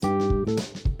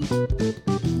Hello,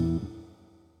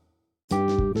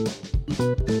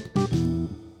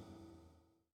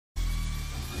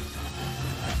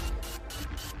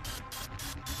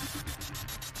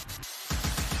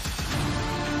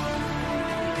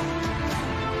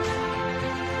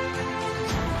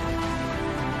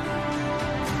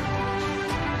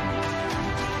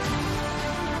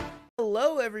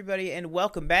 everybody, and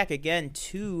welcome back again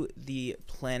to the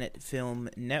Planet Film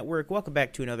Network. Welcome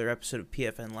back to another episode of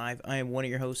PFN Live. I am one of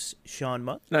your hosts, Sean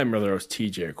Mutt. And I'm your other host,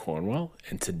 TJ Cornwell.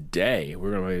 And today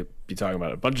we're going to be talking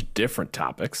about a bunch of different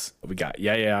topics. We got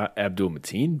YAHYA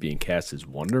ABDUL-MATEEN being cast as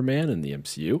Wonder Man in the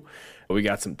MCU. We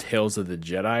got some Tales of the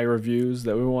Jedi reviews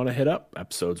that we want to hit up,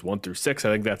 episodes 1 through 6.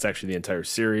 I think that's actually the entire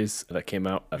series that came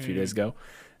out a few days ago.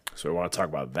 So we want to talk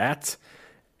about that,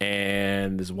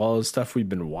 and as well as stuff we've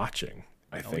been watching,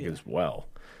 I think, as well.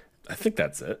 I think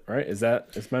that's it, right? Is I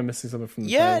missing something from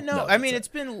the title? No, I mean, it's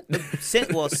been,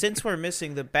 since we're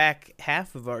missing the back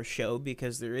half of our show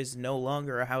because there is no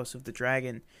longer a House of the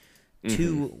Dragon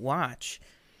to watch.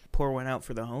 Pour one out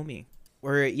for the homie.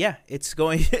 It's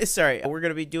going, sorry, we're going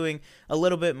to be doing a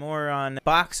little bit more on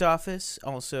box office.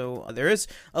 Also, there is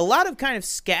a lot of kind of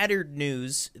scattered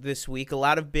news this week, a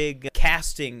lot of big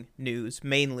casting news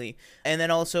mainly, and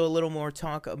then also a little more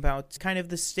talk about kind of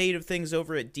the state of things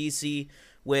over at DC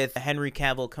with Henry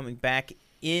Cavill coming back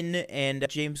in and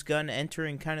James Gunn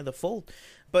entering kind of the fold.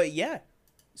 But yeah,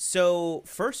 so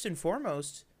first and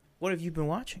foremost, what have you been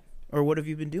watching? Or what have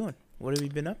you been doing? What have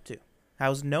you been up to?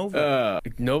 How's Nova?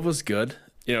 Nova's good.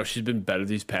 You know, she's been better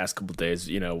these past couple days.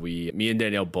 You know, me and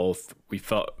Danielle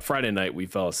Friday night, we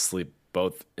fell asleep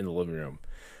both in the living room.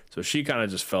 So she kind of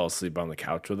just fell asleep on the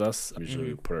couch with us. Usually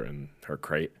we put her in her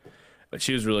crate. But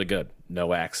she was really good.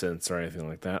 No accents or anything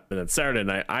like that. And then Saturday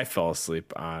night, I fell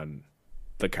asleep on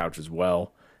the couch as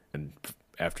well. And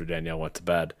after Danielle went to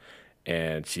bed.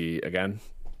 And she, again,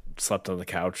 slept on the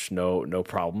couch. No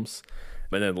problems.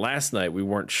 And then last night, we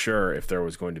weren't sure if there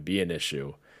was going to be an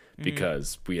issue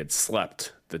because we had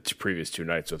slept the previous 2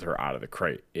 nights with her out of the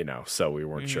crate, you know, so we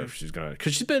weren't sure if she's going to,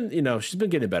 because she's been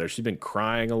getting better. She's been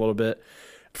crying a little bit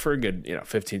for a good,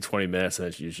 15, 20 minutes,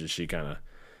 and then she kind of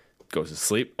goes to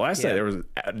sleep. Last night, there was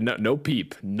no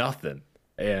peep, nothing.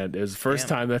 And it was the first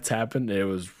time that's happened. It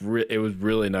was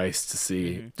really nice to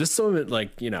see just some,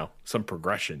 some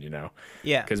progression,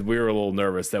 Yeah. Because we were a little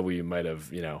nervous that we might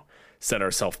have, set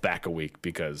ourselves back a week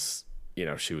because,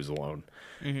 she was alone.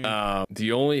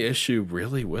 The only issue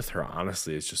really with her,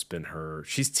 honestly, has just been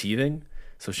she's teething.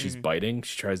 So she's biting.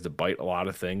 She tries to bite a lot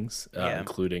of things,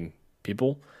 including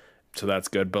people. So that's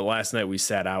good. But last night we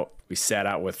sat out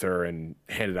with her and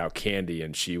handed out candy,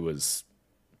 and she was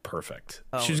perfect.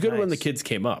 She was good when the kids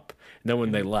came up. And then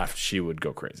when they left, she would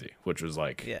go crazy, which was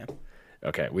like,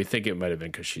 okay, we think it might have been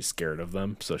because she's scared of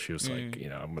them. So she was like,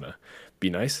 I'm going to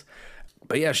be nice.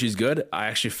 But yeah, she's good. I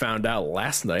actually found out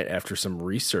last night after some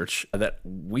research that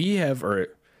we have, or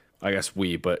I guess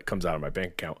but it comes out of my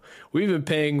bank account. We've been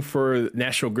paying for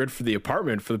National Grid for the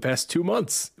apartment for the past 2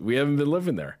 months. We haven't been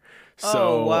living there.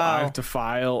 So I have to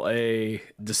file a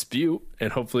dispute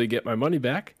and hopefully get my money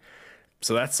back.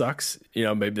 So that sucks.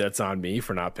 Maybe that's on me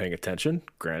for not paying attention.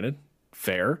 Granted,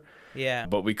 fair. Yeah.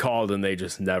 But we called and they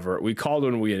just never, we called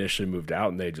when we initially moved out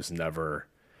and they just never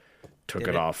took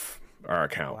it off our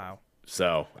account. Wow.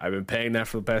 So I've been paying that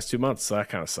for the past 2 months. So that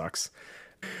kind of sucks.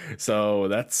 So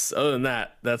other than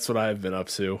that, that's what I've been up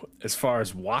to. As far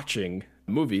as watching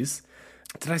movies,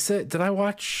 did I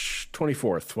watch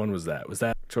 24th? When was that? Was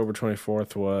that October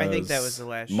 24th? I think that was the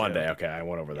last Monday. show. Okay, I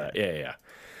went over that. Yeah.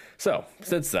 So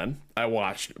since then, I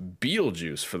watched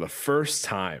Beetlejuice for the first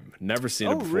time. Never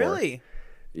seen it before. Oh, really?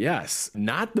 Yes.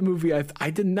 Not the movie I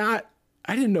didn't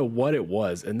know what it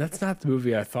was, and that's not the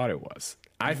movie I thought it was.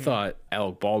 I thought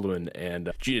Alec Baldwin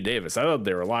and Gina Davis, I thought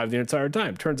they were alive the entire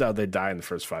time. Turns out they died in the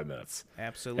first 5 minutes.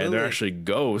 Absolutely. And they're actually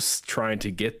ghosts trying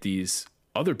to get these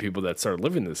other people that started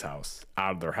living in this house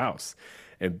out of their house.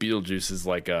 And Beetlejuice is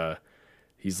like a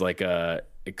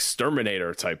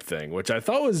exterminator type thing, which I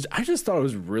just thought it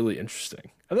was really interesting.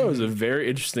 I thought it was a very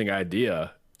interesting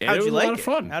idea. And How'd it was you like a lot of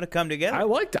fun. How'd it come together? I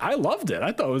liked it. I loved it.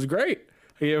 I thought it was great.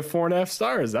 I gave 4.5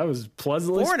 stars. I was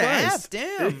pleasantly surprised. 4.5,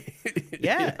 damn.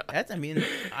 Yeah,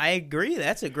 I agree.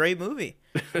 That's a great movie.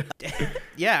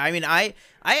 Yeah, I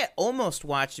almost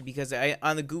watched it because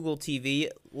on the Google TV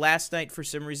last night, for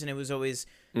some reason, it was always,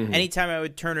 anytime I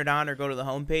would turn it on or go to the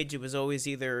homepage, it was always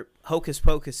either Hocus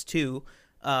Pocus 2,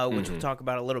 which we'll talk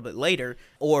about a little bit later,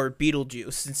 or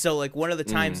Beetlejuice. And so, one of the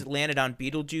times it landed on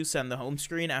Beetlejuice on the home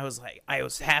screen, I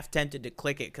was half tempted to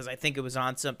click it because I think it was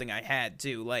on something I had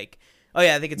too. Oh,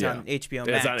 yeah, I think it's on HBO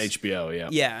Max. It's on HBO, yeah.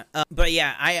 Yeah. But,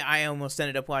 yeah, I almost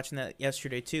ended up watching that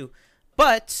yesterday, too.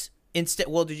 But instead,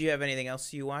 well, did you have anything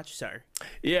else you watched? Sorry.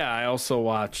 Yeah, I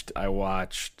watched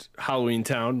Halloween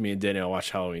Town. Me and Danielle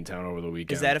watched Halloween Town over the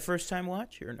weekend. Is that a first time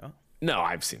watch or no? No,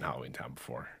 I've seen Halloween Town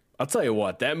before. I'll tell you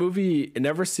what, that movie, it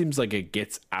never seems like it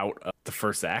gets out of the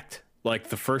first act. Like,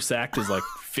 the first act is like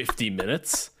 50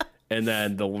 minutes, and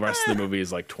then the rest of the movie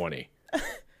is like 20.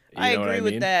 I agree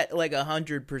with that like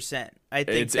 100%. I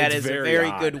think that is a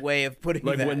very good way of putting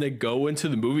like that. when they go into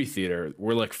the movie theater,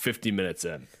 we're like 50 minutes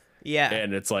in. Yeah.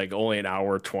 And it's like only an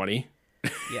hour 20.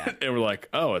 Yeah. And we're like,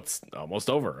 oh, it's almost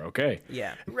over. Okay.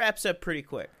 Yeah. It wraps up pretty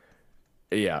quick.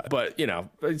 Yeah. But, you know,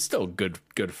 it's still good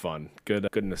fun. Good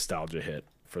nostalgia hit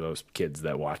for those kids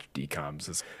that watch DComs.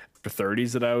 It's for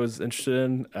 30s that I was interested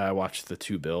in. I watched The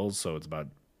Two Bills. So it's about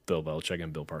Bill Belichick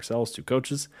and Bill Parcells, two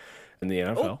coaches in the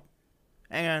NFL. Oh,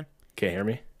 hang on. Can't hear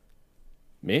me?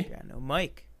 Me? Yeah, no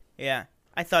mic. Yeah.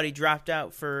 I thought he dropped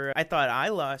out I thought I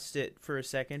lost it for a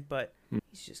second, but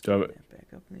he's just getting that back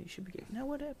up, and then you should be getting. Now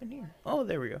what happened here? Oh,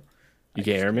 there we go. You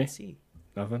can't hear me? See.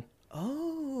 Nothing?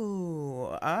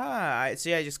 Oh, I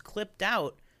see. I just clipped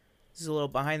out. This is a little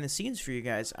behind the scenes for you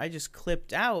guys. I just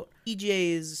clipped out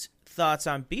EJ's thoughts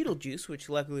on Beetlejuice, which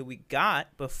luckily we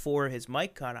got before his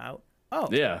mic cut out. Oh,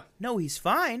 yeah. No, he's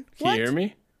fine. Can you hear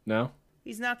me? No?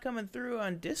 He's not coming through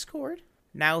on Discord.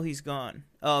 Now he's gone.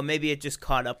 Oh, maybe it just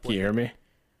caught up with Can you hear me?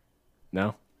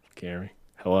 No? Can you hear me?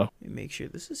 Hello? Let me make sure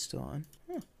this is still on.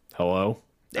 Hello?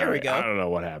 There we go. I don't know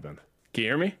what happened. Can you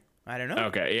hear me? I don't know.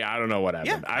 Okay, yeah, I don't know what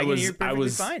happened. Yeah, I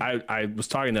was fine. I was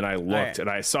talking, then I looked and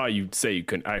I saw you say you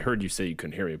couldn't. I heard you say you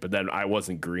couldn't hear me, but then I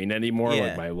wasn't green anymore,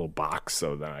 like my little box.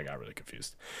 So then I got really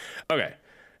confused. Okay,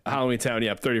 Halloween Town,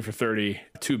 30 for 30,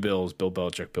 two Bills, Bill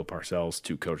Belichick, Bill Parcells,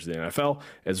 two coaches of the NFL,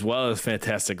 as well as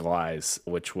Fantastic Lies,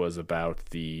 which was about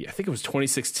I think it was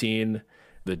 2016,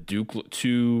 the Duke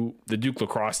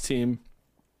lacrosse team.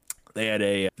 They had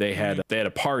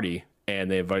a party,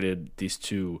 and they invited these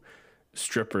two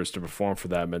strippers to perform for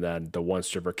them, and then the one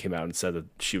stripper came out and said that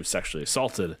she was sexually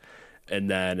assaulted, and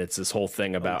then it's this whole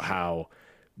thing about how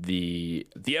the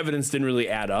evidence didn't really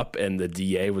add up, and the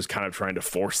DA was kind of trying to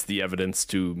force the evidence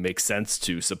to make sense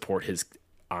to support his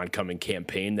oncoming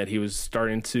campaign that he was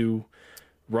starting to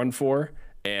run for,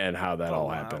 and how that all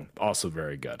happened. Also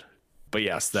very good. But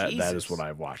yes, that is what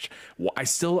I've watched.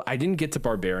 I didn't get to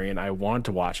Barbarian. I wanted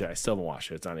to watch it. I still haven't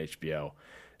watched it. It's on HBO.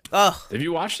 Oh, have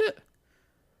you watched it?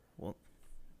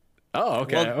 Oh,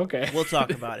 okay, okay. We'll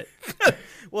talk about it.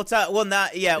 We'll talk. Well,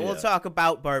 not. Yeah, we'll talk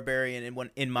about Barbarian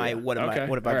in my what have I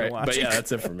been watching. But yeah,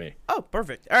 that's it for me. Oh,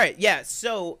 perfect. All right, yeah.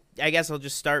 So I guess I'll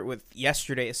just start with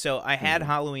yesterday. So I had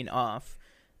Halloween off.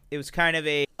 It was kind of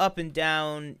a up and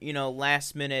down,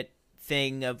 last minute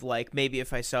thing of like maybe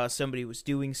if I saw somebody was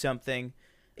doing something,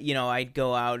 I'd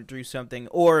go out and do something,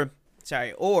 or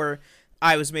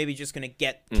I was maybe just gonna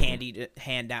get candy to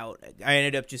hand out. I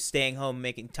ended up just staying home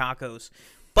making tacos.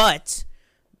 But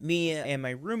me and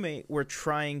my roommate were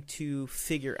trying to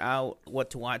figure out what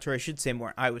to watch, or I should say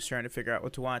more, I was trying to figure out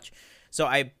what to watch. So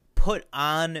I put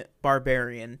on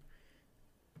Barbarian.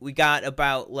 We got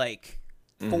about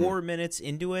 4 minutes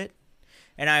into it,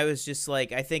 and I was just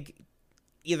like, I think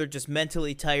either just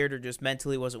mentally tired or just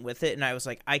mentally wasn't with it, and I was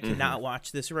like, I cannot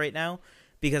watch this right now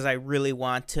because I really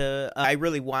want to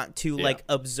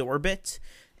absorb it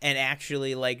and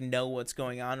actually know what's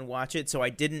going on and watch it. So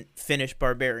I didn't finish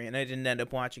Barbarian. I didn't end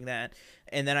up watching that.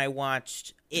 And then I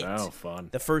watched it. Oh, fun.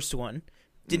 The first one.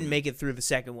 Didn't make it through the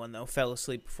second one, though. Fell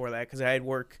asleep before that because I had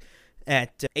work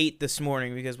at 8 this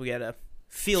morning because we had a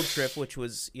field trip, which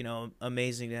was,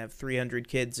 amazing to have 300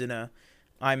 kids in a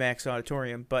IMAX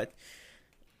auditorium. But,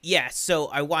 yeah, so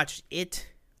I watched it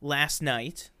last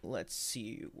night. Let's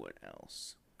see what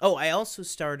else. Oh, I also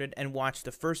started and watched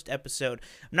the first episode.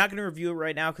 I'm not going to review it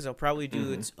right now because I'll probably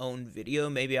do its own video.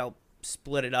 Maybe I'll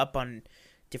split it up on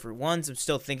different ones. I'm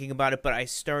still thinking about it, but I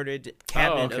started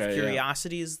Cabinet of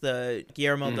Curiosities, the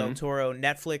Guillermo del Toro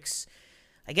Netflix.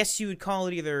 I guess you would call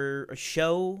it either a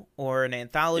show or an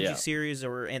anthology series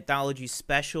or anthology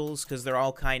specials because they're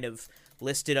all kind of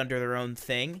listed under their own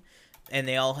thing. And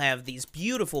they all have these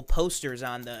beautiful posters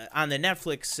on the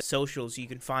Netflix socials. You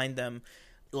can find them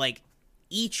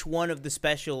each one of the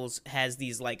specials has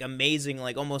these amazing,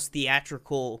 almost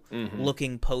theatrical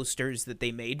looking posters that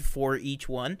they made for each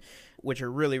one, which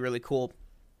are really, really cool.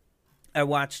 I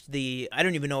watched I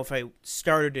don't even know if I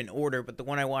started in order, but the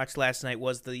one I watched last night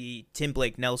was the Tim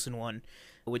Blake Nelson one,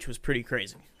 which was pretty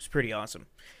crazy. It was pretty awesome.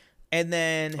 And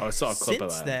then I saw a clip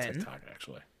of that on TikTok,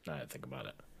 actually. Now that I think about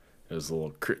it. It was a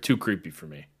little too creepy for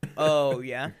me. Oh,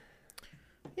 yeah?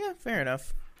 Yeah, fair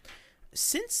enough.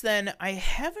 Since then, I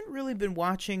haven't really been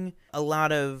watching a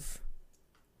lot of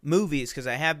movies because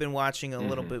I have been watching a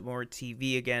little bit more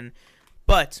TV again.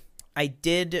 But I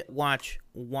did watch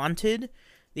Wanted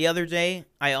the other day.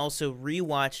 I also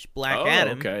rewatched Black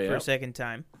Adam for a second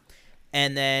time.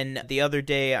 And then the other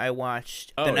day I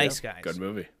watched The Nice Guys. Good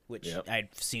movie. Which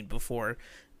I'd seen before.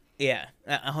 Yeah,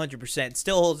 100%.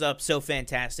 Still holds up, so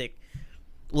fantastic.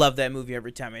 Love that movie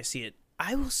every time I see it.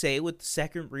 I will say with the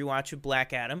second rewatch of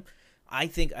Black Adam, I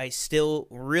think I still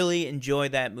really enjoy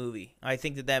that movie. I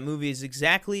think that movie is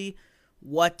exactly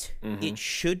what it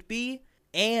should be.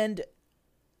 And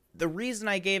the reason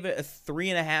I gave it a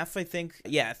 3.5, I think,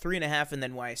 3.5, and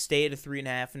then why I stay at a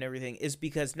 3.5 and everything, is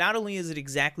because not only is it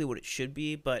exactly what it should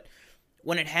be, but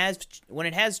when it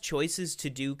has choices to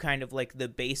do kind of like the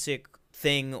basic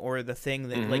thing or the thing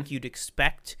that like you'd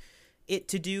expect it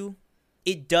to do,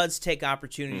 it does take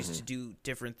opportunities to do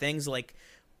different things. Like,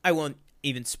 I won't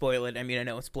even spoil it. I mean, I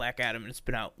know it's Black Adam and it's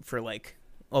been out for like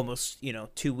almost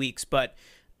 2 weeks, but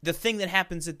the thing that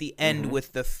happens at the end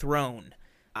with the throne,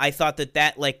 I thought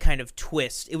that like kind of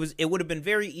twist, it would have been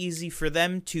very easy for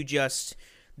them to just,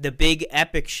 the big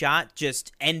epic shot,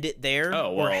 just end it there,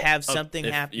 or have something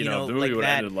happen. The movie like would that.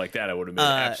 have ended like that. It would have made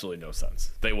absolutely no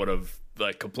sense. They would have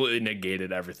like completely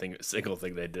negated single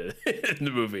thing they did in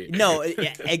the movie. No,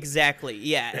 exactly,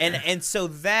 yeah, and so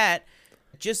that,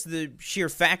 just the sheer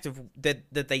fact of that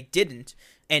they didn't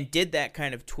and did that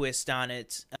kind of twist on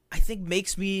it, I think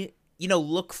makes me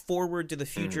look forward to the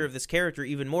future of this character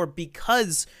even more,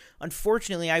 because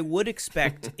unfortunately I would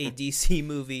expect a DC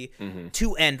movie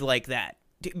to end like that.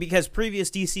 Because previous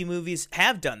DC movies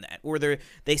have done that, where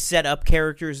they set up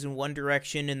characters in one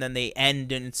direction and then they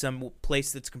end in some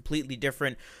place that's completely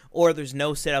different, or there's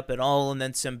no setup at all and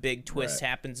then some big twist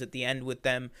happens at the end with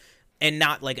them, and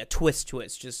not like a twist,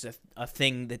 just a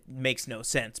thing that makes no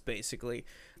sense, basically.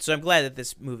 So I'm glad that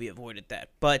this movie avoided that.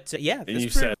 But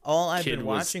that's all I've been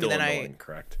watching. And then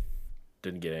correct.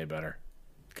 Didn't get any better.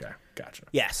 Okay, gotcha.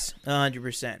 Yes,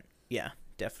 100%. Yeah.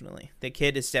 Definitely. The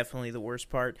kid is definitely the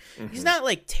worst part. He's not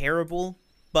like terrible,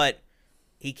 but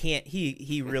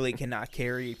he really cannot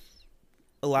carry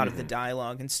a lot of the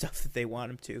dialogue and stuff that they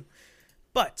want him to.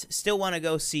 But still want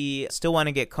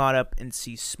to get caught up and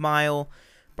see Smile,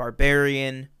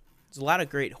 Barbarian. There's a lot of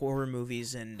great horror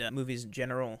movies and movies in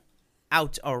general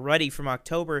out already from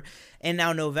October, and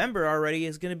now November already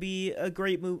is going to be a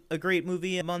great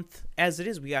movie a month as it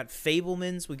is. We got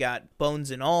Fablemans, we got Bones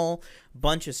and All,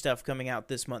 bunch of stuff coming out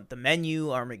this month. The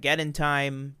Menu, Armageddon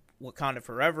Time, Wakanda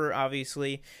Forever,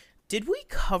 obviously. Did we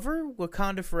cover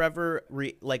Wakanda Forever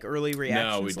early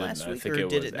reactions last week, or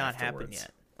did it not happen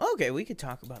yet? Okay, we could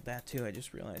talk about that too. I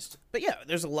just realized. But yeah,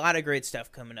 there's a lot of great stuff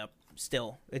coming up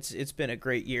still. It's been a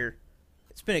great year.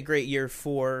 It's been a great year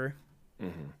for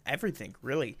everything,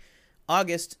 really.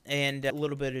 August and a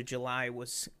little bit of July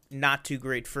was not too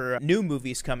great for new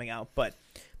movies coming out, but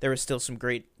there was still some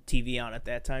great TV on at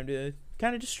that time to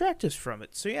kind of distract us from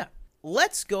it. So yeah,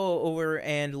 let's go over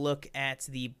and look at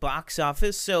the box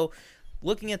office. So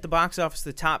looking at the box office,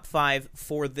 the top 5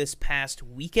 for this past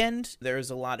weekend, there's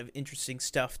a lot of interesting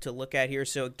stuff to look at here.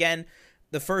 So again,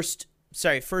 the first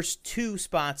 2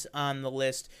 spots on the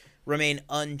list remain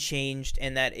unchanged,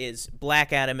 and that is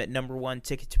Black Adam at number 1,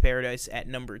 Ticket to Paradise at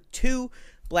number 2.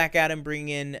 Black Adam bringing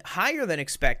in higher than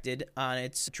expected on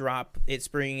its drop. It's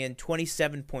bringing in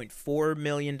 $27.4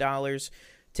 million.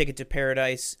 Ticket to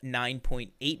Paradise,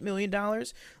 $9.8 million. A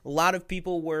lot of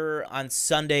people were on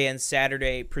Sunday and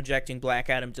Saturday projecting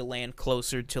Black Adam to land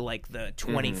closer to like the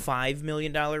 $25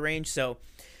 million range. So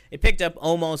it picked up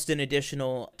almost an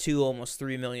additional almost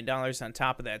 $3 million on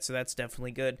top of that. So that's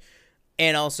definitely good.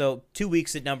 And also, 2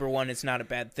 weeks at number 1 is not a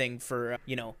bad thing for,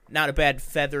 not a bad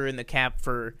feather in the cap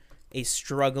for a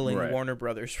struggling Warner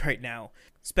Brothers right now,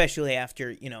 especially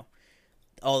after,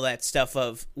 all that stuff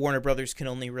of Warner Brothers can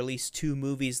only release 2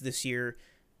 movies this year,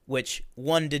 which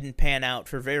one didn't pan out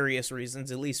for various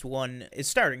reasons. At least one is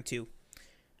starting to.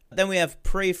 Then we have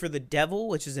Pray for the Devil,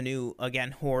 which is a new,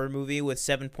 again, horror movie with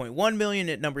 $7.1 million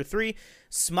at number 3.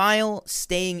 Smile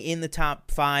staying in the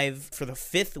top 5 for the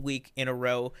 5th week in a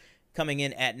row, coming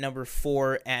in at number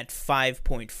 4 at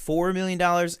 $5.4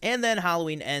 million. And then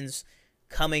Halloween Ends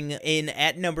coming in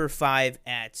at number 5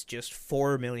 at just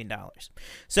 $4 million.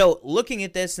 So looking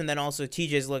at this, and then also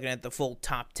TJ's looking at the full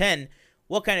top 10,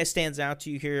 what kind of stands out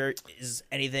to you here? Is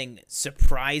anything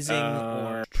surprising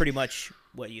or pretty much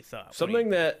what you thought?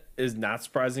 Something that is not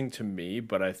surprising to me,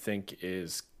 but I think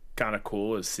is kind of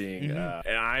cool is seeing,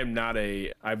 and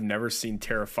I've never seen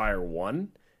Terrifier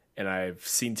 1. And I've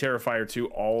seen Terrifier 2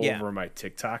 all over my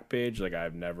TikTok page. Like,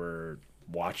 I've never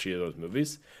watched any of those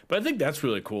movies. But I think that's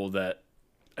really cool the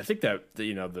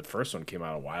first one came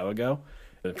out a while ago.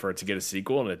 And for it to get a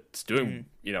sequel, and it's doing,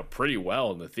 pretty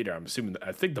well in the theater.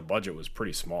 I think the budget was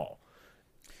pretty small.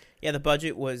 Yeah, the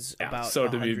budget was about so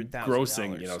to be $100,000.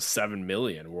 grossing, $7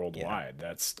 million worldwide,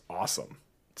 that's awesome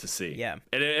to see. Yeah.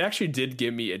 And it actually did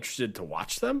get me interested to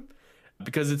watch them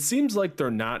because it seems like they're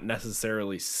not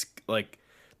necessarily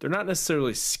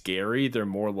scary. They're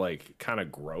more like kind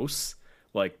of gross.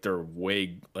 Like they're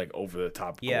way like over the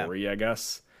top gory, I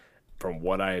guess, from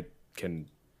what I can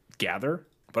gather.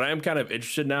 But I am kind of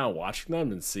interested now watching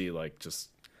them and see like just,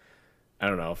 I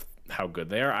don't know how good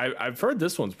they are. I've heard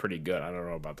this one's pretty good. I don't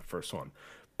know about the first one,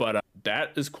 but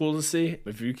that is cool to see.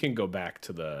 If you can go back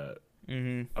to the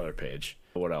other page.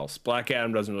 What else? Black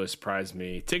Adam doesn't really surprise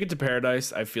me. Ticket to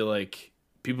Paradise, I feel like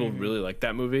people really like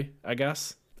that movie, I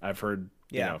guess. I've heard,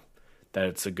 that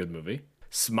it's a good movie.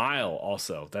 Smile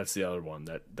also, that's the other one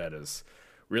that is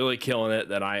really killing it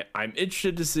that I'm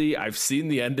interested to see. I've seen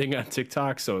the ending on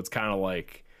TikTok, so it's kind of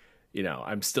like,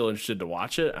 I'm still interested to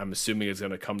watch it. I'm assuming it's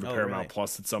going to come to Paramount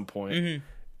Plus at some point.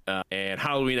 And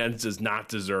Halloween Ends does not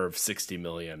deserve 60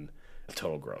 million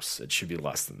total gross. It should be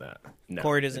less than that. No,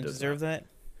 Corey doesn't deserve that?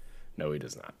 No, he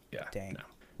does not. Yeah. Dang. No.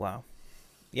 Wow.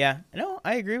 Yeah. No,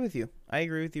 I agree with you. I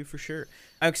agree with you for sure.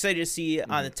 I'm excited to see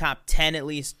on the top 10 at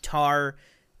least Tar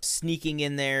sneaking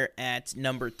in there at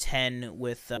number 10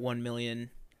 with 1 million.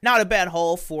 Not a bad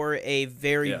haul for a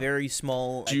very, very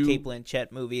small Cate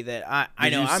Blanchett movie that I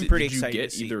know I'm pretty excited to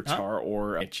see. Did you get either Tar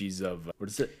or Banshees of, what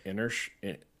is it?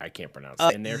 I can't pronounce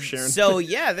it. Inisherin? So,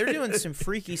 yeah, they're doing some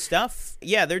freaky stuff.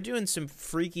 Yeah, they're doing some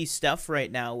freaky stuff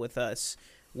right now with us,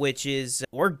 which is,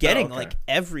 we're getting like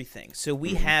everything. So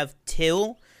we have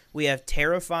Till, we have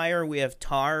Terrifier, we have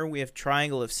Tar, we have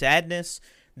Triangle of Sadness.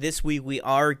 This week we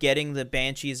are getting the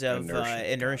Banshees of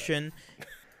Inisherin.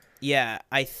 Yeah,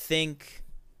 I think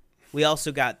we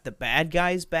also got The Bad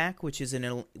Guys back, which is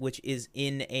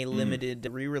in a limited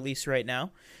re-release right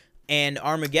now, and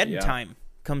Armageddon Time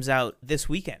comes out this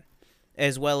weekend,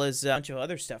 as well as a bunch of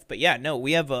other stuff. But yeah, no,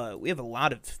 we have a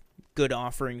lot of good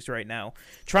offerings right now.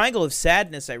 Triangle of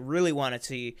Sadness, I really want to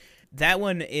see. That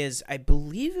one is, I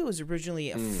believe it was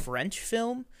originally a French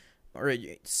film, or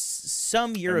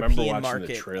some European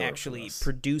market actually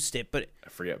produced it, but I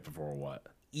forget before what.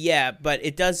 Yeah, but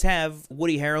it does have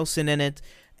Woody Harrelson in it,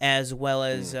 as well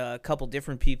as a couple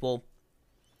different people.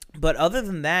 But other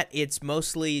than that, it's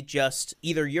mostly just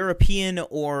either European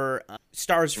or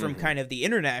stars from kind of the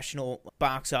international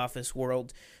box office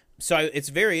world. So it's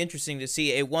very interesting to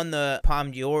see. It won the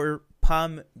Palme d'Or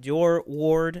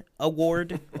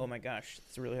award. Oh my gosh,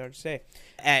 it's really hard to say.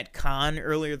 At Cannes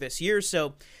earlier this year.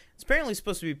 So it's apparently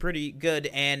supposed to be pretty good.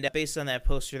 And based on that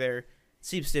poster there, it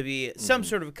seems to be some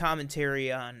sort of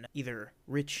commentary on either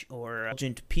rich or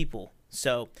intelligent people.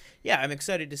 So, yeah, I'm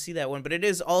excited to see that one. But it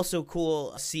is also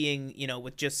cool seeing,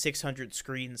 with just 600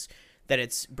 screens, that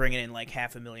it's bringing in like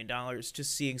 $500,000.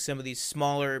 Just seeing some of these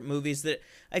smaller movies that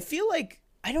I feel like,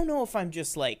 I don't know if I'm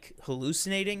just like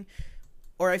hallucinating,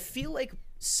 or I feel like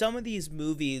some of these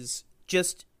movies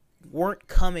just weren't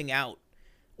coming out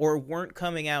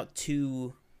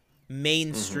to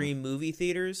mainstream movie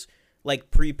theaters like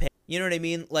pre-pay. You know what I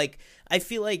mean? Like, I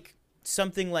feel like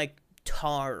something like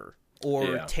Tar or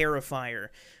Terrifier,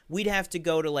 we'd have to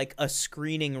go to like a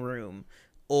screening room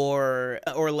or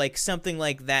like something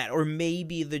like that, or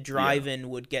maybe the drive-in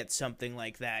would get something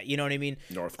like that. You know what I mean?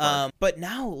 North Park. But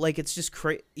now, like, it's just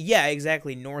crazy. Yeah,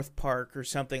 exactly. North Park or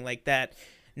something like that.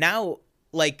 Now,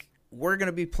 like, we're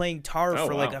gonna be playing Tar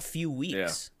for like a few weeks.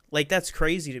 Yeah. Like, that's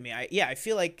crazy to me. I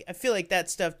feel like that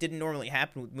stuff didn't normally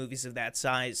happen with movies of that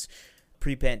size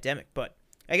pre-pandemic. But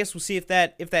I guess we'll see if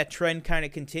that trend kind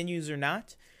of continues or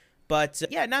not. But,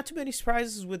 yeah, not too many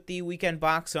surprises with the weekend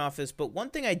box office. But one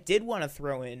thing I did want to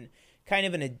throw in, kind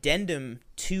of an addendum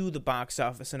to the box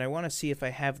office, and I want to see if I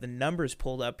have the numbers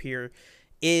pulled up here,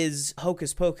 is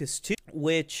Hocus Pocus 2,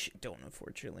 which I don't,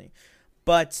 unfortunately.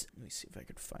 But let me see if I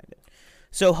could find it.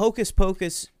 So Hocus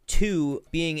Pocus 2,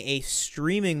 being a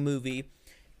streaming movie,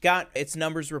 got its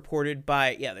numbers reported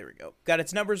by,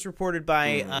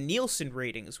 Nielsen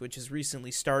Ratings, which has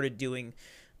recently started doing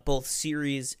both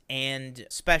series and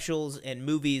specials and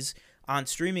movies on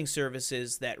streaming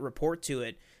services that report to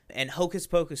it. And Hocus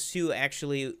Pocus 2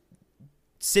 actually,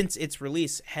 since its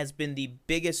release, has been the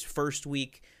biggest first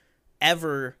week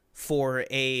ever for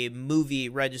a movie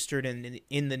registered in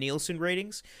the Nielsen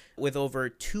ratings, with over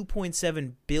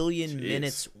 2.7 billion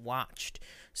minutes watched.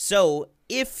 So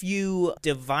if you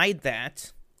divide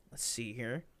that, let's see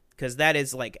here, because that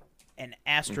is like an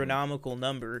astronomical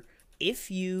number.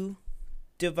 If you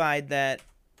divide that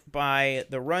by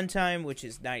the runtime, which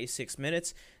is 96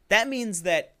 minutes, that means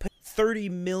that 30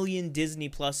 million Disney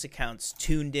Plus accounts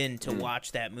tuned in to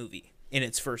watch that movie in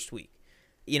its first week.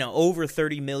 Over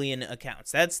 30 million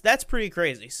accounts. That's pretty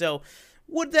crazy. So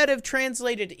Would that have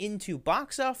translated into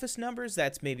box office numbers?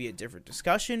 That's maybe a different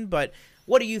discussion, but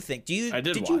what do you think? Did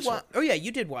you watch it? Oh yeah,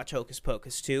 you did watch Hocus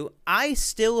Pocus 2. I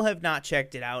still have not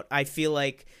checked it out. I feel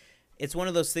like it's one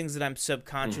of those things that I'm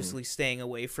subconsciously staying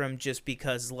away from just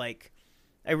because, like,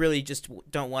 I really just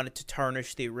don't want it to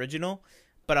tarnish the original,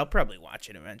 but I'll probably watch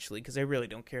it eventually because I really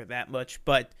don't care that much.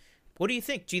 But what do you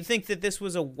think? Do you think that this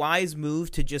was a wise move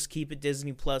to just keep it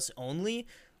Disney Plus only?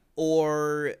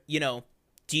 Or, you know,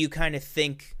 do you kind of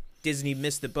think Disney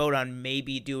missed the boat on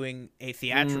maybe doing a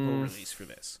theatrical release for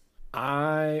this?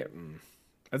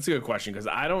 That's a good question because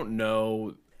I don't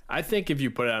know. I think if you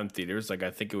put it out in theaters, like,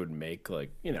 I think it would make,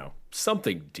 like, you know,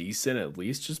 something decent at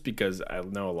least, just because I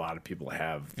know a lot of people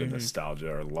have the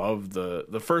nostalgia or love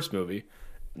the first movie,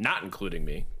 not including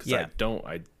me, because I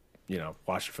you know,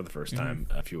 watched it for the first time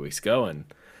a few weeks ago and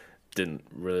didn't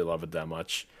really love it that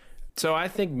much. So I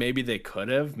think maybe they could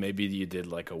have. Maybe you did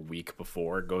like a week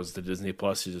before it goes to Disney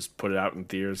Plus, you just put it out in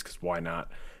theaters, because why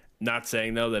not? Not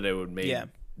saying though that it would make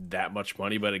that much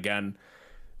money, but again,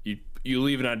 you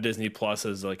leave it on Disney Plus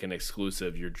as like an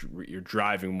exclusive. You're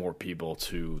driving more people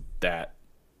to that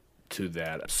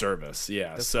service.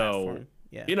 Yeah. So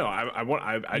you know,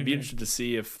 I'd be interested to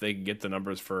see if they can get the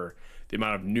numbers for the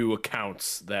amount of new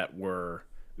accounts that were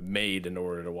made in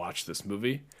order to watch this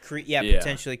movie.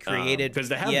 Potentially created, because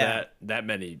to have that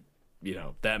many, you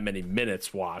know, that many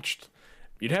minutes watched,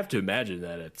 you'd have to imagine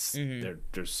that it's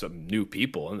there's some new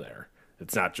people in there.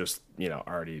 It's not just, you know,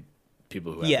 already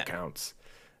people who have accounts.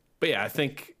 But yeah, I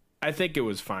think it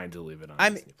was fine to leave it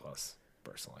on Disney Plus,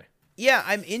 personally. Yeah,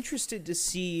 I'm interested to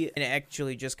see, and I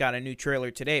actually just got a new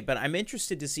trailer today, but I'm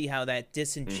interested to see how that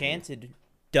Disenchanted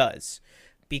does,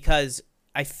 because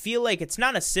I feel like it's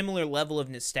not a similar level of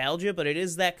nostalgia, but it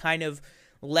is that kind of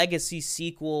legacy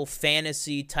sequel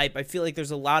fantasy type. I feel like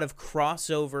there's a lot of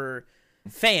crossover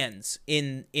fans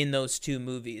in those two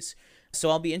movies. So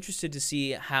I'll be interested to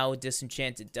see how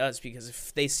Disenchanted does, because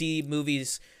if they see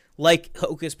movies like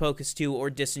Hocus Pocus 2 or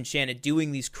Disenchanted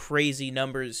doing these crazy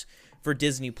numbers for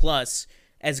Disney Plus,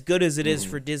 as good as it is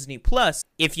for Disney Plus,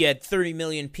 if you had 30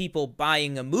 million people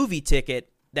buying a movie ticket,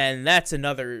 then that's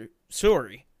another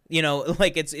story. You know,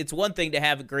 like, it's one thing to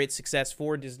have a great success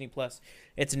for Disney Plus.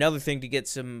 It's another thing to get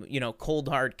some, you know, cold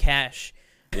hard cash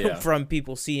from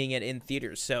people seeing it in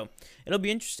theaters. So it'll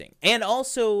be interesting. And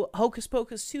also Hocus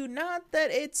Pocus 2, not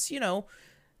that it's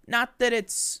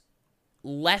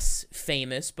less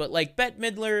famous, but like Bette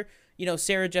Midler, you know,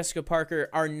 Sarah Jessica Parker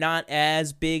are not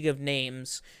as big of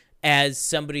names as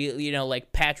somebody, you know,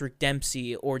 like Patrick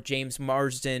Dempsey or James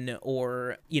Marsden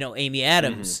or, you know, Amy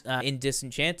Adams in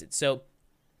Disenchanted. So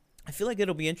I feel like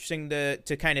it'll be interesting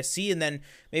to kind of see, and then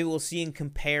maybe we'll see and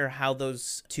compare how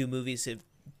those two movies have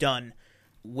done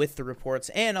with the reports.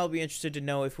 And I'll be interested to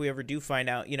know if we ever do find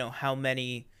out, you know, how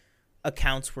many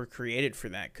accounts were created for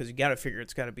that, because you got to figure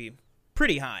it's got to be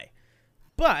pretty high.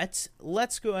 But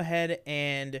let's go ahead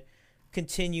and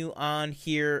continue on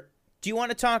here. Do you want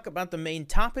to talk about the main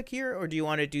topic here, or do you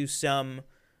want to do some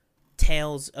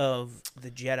Tales of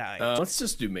the Jedi? Let's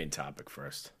just do main topic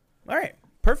first. All right,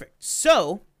 perfect.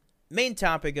 So, main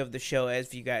topic of the show,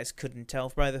 as you guys couldn't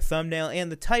tell by the thumbnail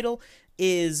and the title,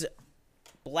 is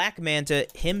Black Manta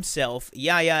himself,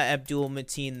 Yahya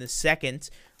Abdul-Mateen II,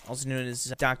 also known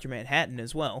as Dr. Manhattan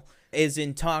as well, is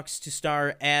in talks to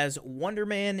star as Wonder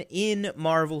Man in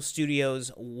Marvel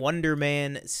Studios' Wonder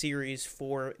Man series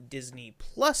for Disney+.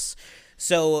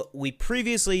 So we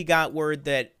previously got word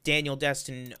that Daniel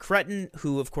Destin Cretton,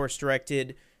 who of course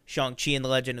directed Shang-Chi and the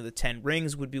Legend of the Ten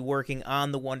Rings, would be working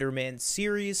on the Wonder Man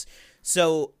series.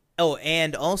 So,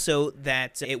 and also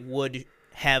that it would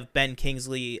have Ben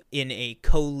Kingsley in a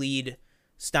co-lead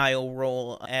style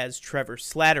role as Trevor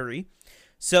Slattery.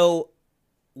 So,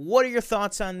 what are your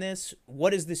thoughts on this?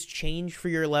 What does this change for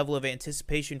your level of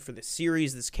anticipation for the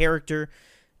series, this character?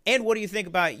 And what do you think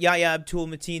about Yahya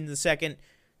Abdul-Mateen II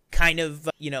kind of,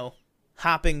 you know,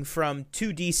 hopping from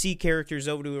two DC characters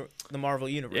over to the Marvel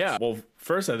Universe? Yeah, well,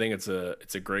 first, I think it's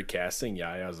a great casting.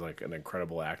 Yahya is like an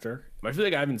incredible actor. I feel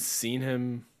like I haven't seen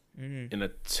him in a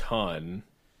ton.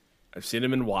 I've seen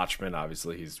him in Watchmen,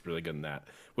 obviously. He's really good in that.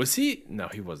 Was he? No,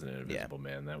 he wasn't in Invisible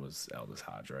Man. That was Aldous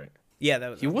Hodge, right? Yeah,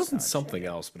 that was. He wasn't something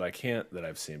else, but I can't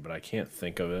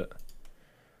think of it.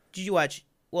 Did you watch?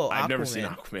 Well, I've Aquaman. never seen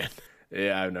Aquaman.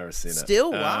 Yeah, I've never seen it.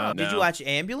 Still, wow. No. Did you watch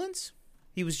Ambulance?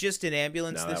 He was just in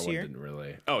Ambulance this year. No, that one didn't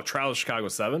really. Oh, Trial of Chicago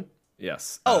 7?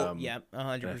 Yes. Oh, yeah,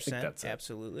 100%.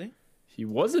 Absolutely. He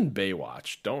was in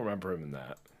Baywatch. Don't remember him in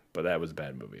that, but that was a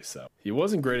bad movie. So he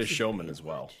was in Greatest Showman as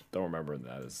well. Don't remember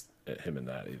him in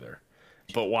that either.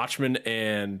 But Watchmen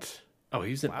and he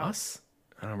was in Us.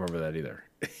 I don't remember that either.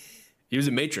 He was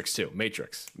in Matrix too.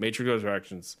 Matrix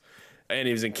Resurrections. And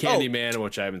he was in Candyman,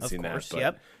 which I haven't seen course, that. But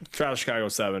yep. Trial of Chicago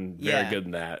 7, very good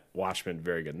in that. Watchmen,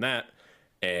 very good in that.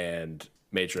 And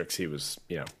Matrix, he was,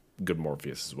 good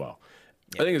Morpheus as well.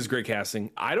 Yep. I think it's great casting.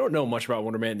 I don't know much about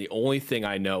Wonder Man. The only thing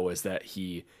I know is that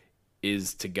he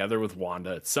is together with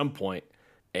Wanda at some point.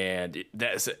 And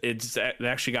it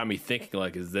actually got me thinking,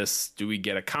 like, do we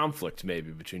get a conflict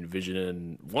maybe between Vision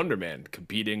and Wonder Man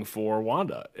competing for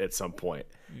Wanda at some point?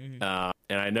 Mm-hmm.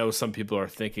 And I know some people are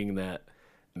thinking that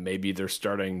maybe they're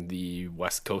starting the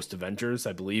West Coast Avengers.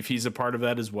 I believe he's a part of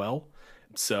that as well.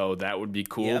 So that would be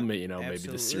cool. Yep, maybe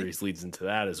the series leads into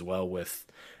that as well,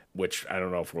 which I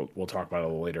don't know if we'll talk about it a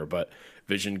little later, but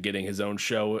Vision getting his own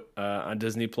show on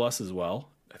Disney Plus as well.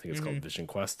 I think it's called Vision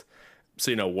Quest.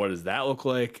 So, what does that look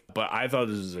like? But I thought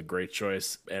this was a great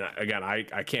choice. And again,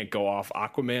 I can't go off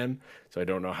Aquaman, so I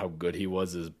don't know how good he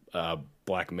was as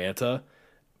Black Manta,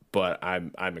 but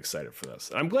I'm excited for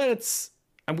this. I'm glad it's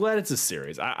a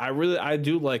series. I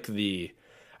do like the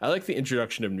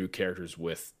introduction of new characters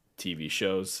with TV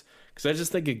shows, because I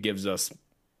just think it gives us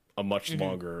a much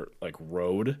longer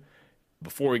road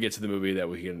before we get to the movie that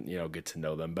we can get to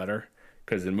know them better,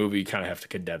 because the movie you kind of have to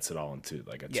condense it all into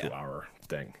a 2-hour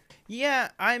thing. Yeah,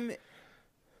 I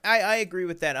agree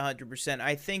with that 100%.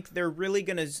 I think they're really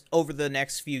gonna, over the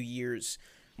next few years,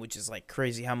 which is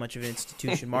crazy how much of an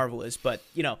institution Marvel is, but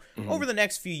over the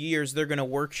next few years they're gonna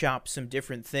workshop some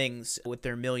different things with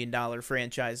their $1 million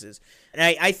franchises, and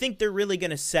I think they're really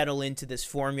gonna settle into this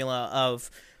formula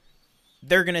of,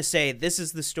 they're gonna say, this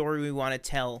is the story we want to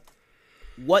tell.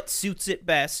 What suits it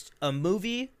best? A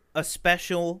movie, a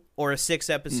special, or a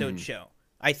 6-episode show?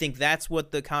 I think that's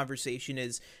what the conversation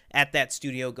is at that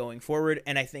studio going forward,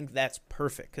 and I think that's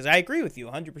perfect, because I agree with you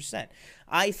 100%.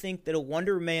 I think that a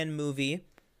Wonder Man movie,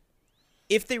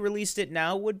 if they released it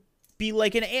now, would be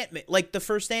like an Ant-Man, like the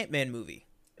first Ant-Man movie.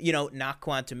 Not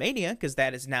Quantumania, because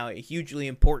that is now a hugely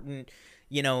important,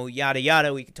 yada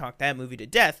yada, we could talk that movie to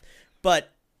death,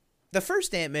 but the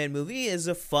first Ant-Man movie is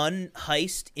a fun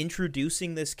heist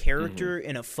introducing this character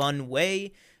in a fun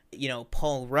way.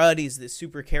 Paul Rudd, he's this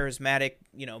super charismatic,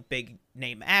 big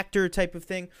name actor type of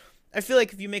thing. I feel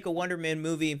like if you make a Wonder Man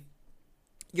movie,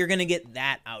 you're going to get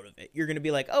that out of it. You're going to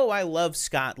be like, oh, I love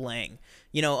Scott Lang.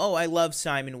 Oh, I love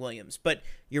Simon Williams. But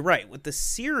you're right. With the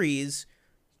series,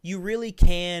 you really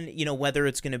can, whether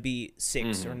it's going to be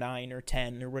 6 or 9 or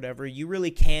 10 or whatever, you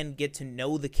really can get to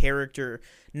know the character,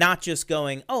 not just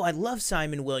going, oh, I love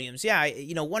Simon Williams. Yeah,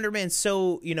 Wonder Man's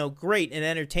so, great and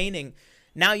entertaining.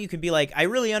 Now you can be like, I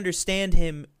really understand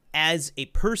him as a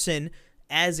person,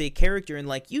 as a character, and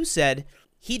like you said,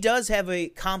 he does have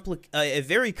a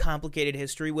very complicated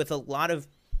history with a lot of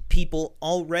people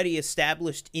already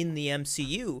established in the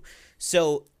MCU.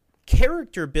 So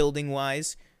character building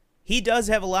wise, he does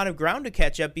have a lot of ground to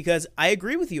catch up, because I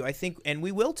agree with you. I think, and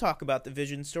we will talk about the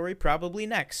Vision story probably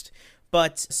next.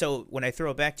 But so when I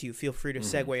throw it back to you, feel free to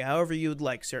segue however you would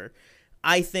like, sir.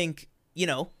 I think,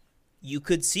 you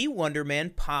could see Wonder Man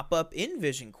pop up in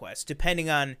Vision Quest, depending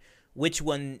on which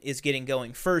one is getting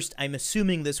going first. I'm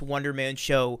assuming this Wonder Man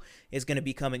show is going to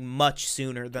be coming much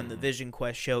sooner than the Vision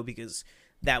Quest show, because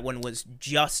that one was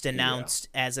just announced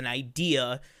as an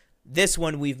idea. This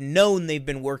one, we've known they've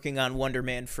been working on Wonder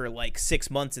Man for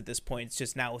 6 months at this point. It's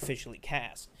just now officially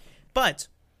cast. But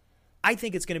I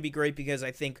think it's going to be great, because I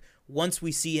think once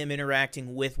we see him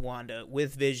interacting with Wanda,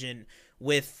 with Vision,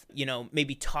 with,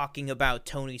 maybe talking about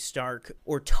Tony Stark,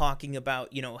 or talking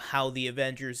about, how the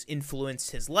Avengers influenced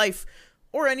his life,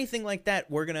 or anything like that,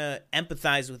 we're going to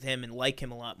empathize with him and like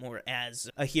him a lot more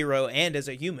as a hero and as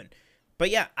a human.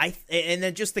 But yeah, and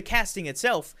then just the casting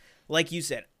itself, like you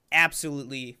said,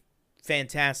 absolutely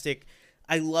fantastic.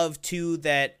 I love, too,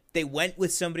 that they went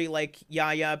with somebody like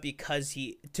YAHYA, because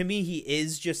to me, he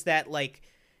is just that,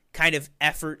 kind of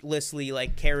effortlessly,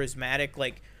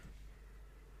 charismatic,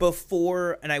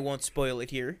 before, and I won't spoil it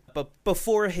here, but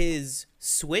before his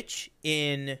switch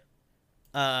in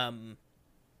Watchmen,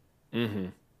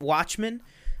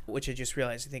 which I just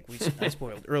realized I think I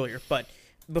spoiled earlier, but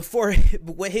before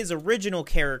his original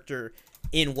character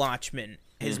in Watchmen,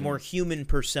 his more human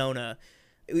persona,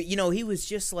 he was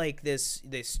just like this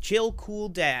chill, cool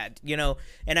dad,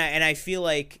 and I feel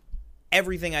like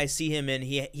everything I see him in,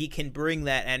 he can bring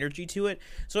that energy to it.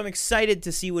 So I'm excited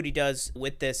to see what he does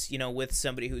with this, with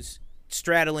somebody who's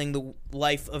straddling the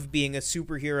life of being a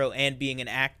superhero and being an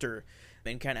actor,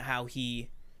 and kind of how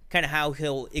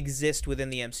he'll exist within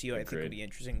the MCU. I think it'll be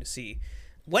interesting to see.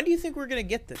 When do you think we're going to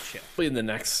get this show? Probably in the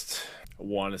next, I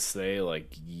want to say,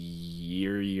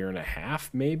 year and a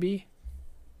half, maybe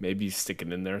stick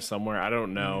it in there somewhere. I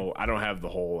don't know. I don't have the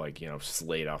whole,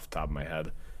 slate off the top of my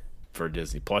head. for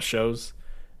Disney Plus shows.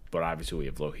 But obviously we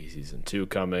have Loki season 2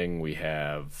 coming. We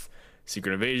have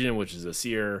Secret Invasion, which is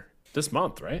this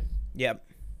month, right? Yep.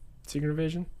 Secret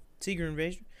Invasion? Secret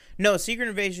Invasion? No, Secret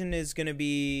Invasion is going to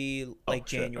be like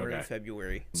January, okay.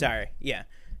 February. Sorry. Yeah.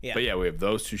 But yeah, we have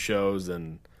those 2 shows,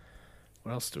 and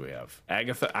what else do we have?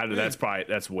 Agatha.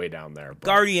 That's way down there. But,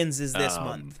 Guardians is this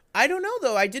month. I don't know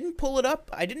though. I didn't pull it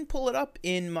up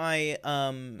in my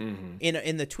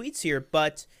in the tweets here,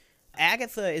 but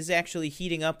Agatha is actually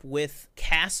heating up with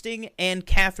casting, and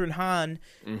Catherine Hahn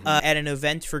at an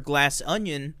event for Glass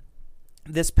Onion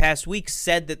this past week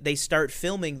said that they start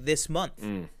filming this month.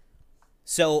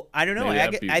 So I don't know.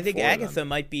 I think Agatha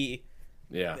might be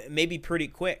maybe pretty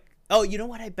quick. Oh, you know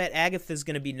what? I bet Agatha's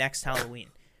going to be next Halloween.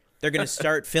 They're going to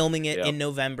start filming it in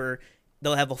November.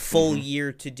 They'll have a full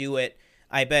year to do it.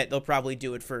 I bet they'll probably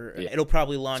do it for it'll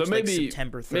probably launch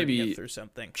September 30th or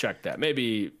something. Check that.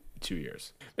 Maybe 2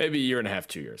 years. Maybe a year and a half,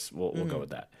 2 years. We'll go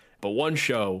with that. But one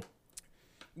show.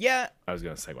 Yeah. I was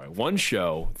going to segue. One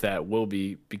show that will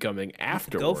be becoming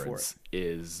afterwards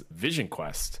is Vision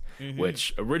Quest,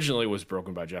 which originally was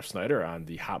broken by Jeff Snyder on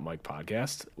the Hot Mic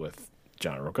podcast with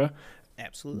John Roca.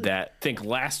 Absolutely. I think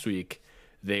last week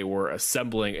they were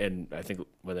assembling, and I think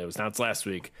when it was announced last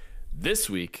week, this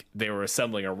week they were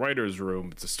assembling a writer's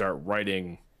room to start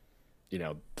writing,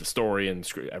 the story and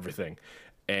everything.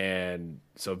 And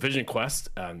so Vision Quest,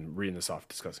 I'm reading this off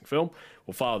Discussing Film,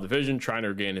 will follow the Vision trying to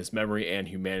regain his memory and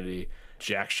humanity.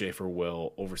 Jack Schaefer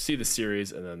will oversee the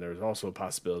series, and then there's also a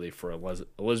possibility for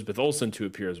Elizabeth Olsen to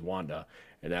appear as Wanda,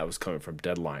 and that was coming from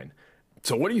Deadline.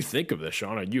 So what do you think of this,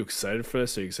 Sean? Are you excited for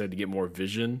this? Are you excited to get more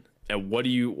Vision? And do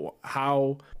you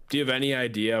have any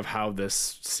idea of how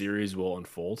this series will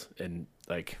unfold? And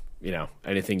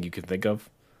anything you can think of?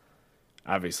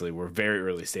 Obviously, we're very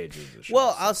early stages of the show.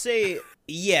 Well, I'll say,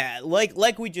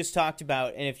 like we just talked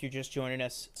about, and if you're just joining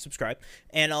us, subscribe.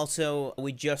 And also,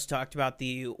 we just talked about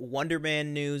the Wonder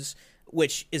Man news,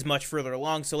 which is much further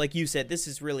along. So like you said, this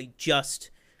is really just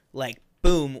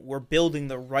boom, we're building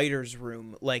the writer's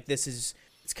room. It's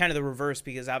kind of the reverse,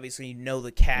 because obviously you know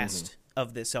the cast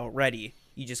of this already.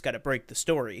 You just got to break the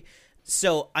story.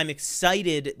 So I'm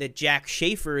excited that Jack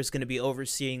Schaefer is going to be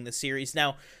overseeing the series.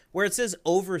 Now, where it says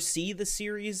oversee the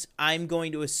series, I'm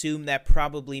going to assume that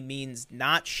probably means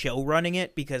not show running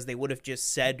it, because they would have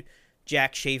just said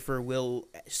Jack Schaefer will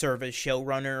serve as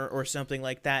showrunner or something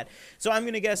like that. So I'm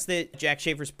going to guess that Jack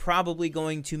Schaefer's probably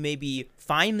going to maybe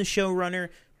find the showrunner,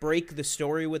 break the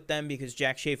story with them, because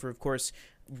Jack Schaefer, of course,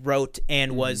 wrote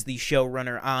and was the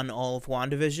showrunner on all of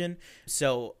WandaVision.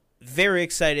 So very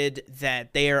excited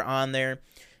that they are on there.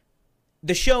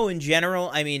 The show in general,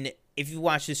 I mean, if you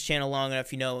watch this channel long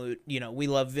enough, you know, we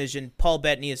love Vision. Paul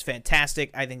Bettany is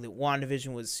fantastic. I think that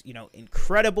WandaVision was,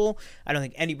 incredible. I don't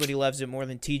think anybody loves it more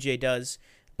than TJ does.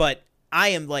 But I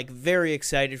am, very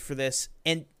excited for this.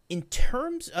 And in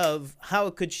terms of how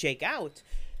it could shake out,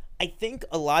 I think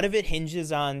a lot of it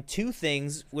hinges on two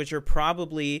things, which are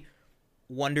probably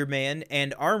Wonder Man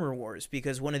and Armor Wars,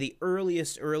 because one of the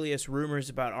earliest rumors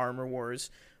about Armor Wars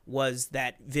was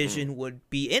that Vision would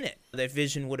be in it, that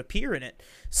Vision would appear in it.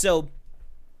 So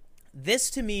this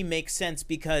to me makes sense,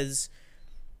 because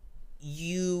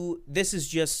this is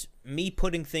just me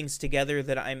putting things together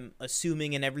that I'm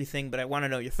assuming and everything, but I want to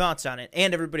know your thoughts on it.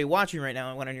 And everybody watching right now,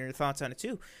 I want to know your thoughts on it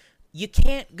too. You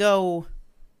can't go,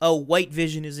 White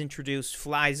Vision is introduced,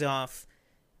 flies off,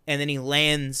 and then he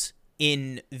lands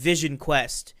in Vision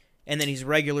Quest, and then he's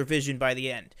regular Vision by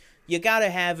the end. You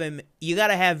gotta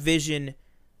have Vision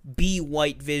be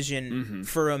White Vision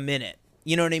for a minute.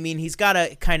 You know what I mean? He's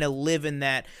gotta kind of live in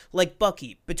that. Like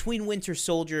Bucky, between Winter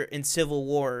Soldier and Civil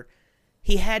War,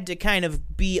 he had to kind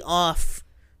of be off,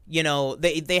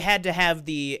 they had to have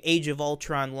the Age of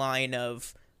Ultron line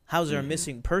of, how's our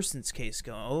missing persons case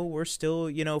go? Oh, we're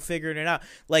still, figuring it out.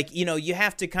 You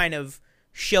have to kind of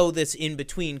show this in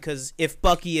between, because if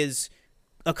Bucky is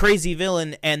a crazy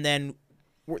villain and then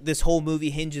this whole movie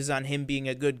hinges on him being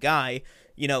a good guy,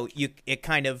 it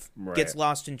kind of gets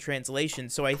lost in translation.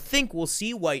 So I think we'll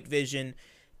see White Vision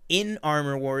in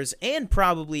Armor Wars and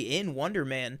probably in Wonder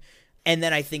Man, and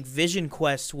then I think Vision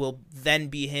Quest will then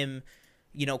be him,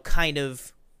 kind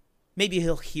of, maybe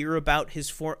he'll hear about his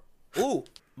the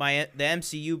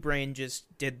MCU brain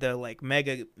just did the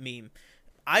mega meme.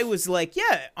 I was like,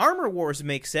 yeah, Armor Wars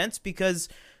makes sense, because,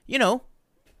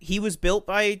 he was built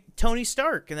by Tony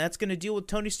Stark, and that's going to deal with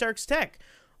Tony Stark's tech.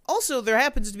 Also, there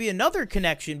happens to be another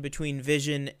connection between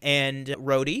Vision and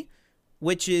Rhodey,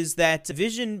 which is that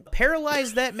Vision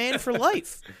paralyzed that man for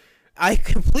life. I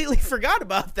completely forgot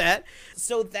about that.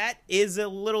 So that is a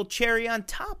little cherry on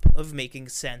top of making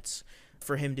sense.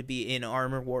 for him to be in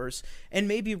Armor Wars. And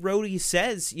maybe Rhodey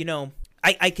says,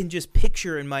 I can just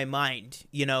picture in my mind,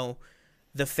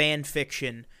 the fan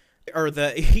fiction or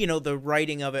the, the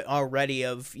writing of it already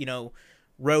of,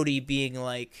 Rhodey being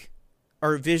like,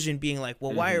 or Vision being like,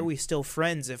 well, why are we still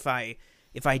friends if I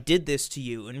did this to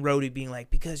you? And Rhodey being like,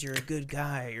 because you're a good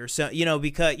guy, or so,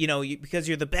 because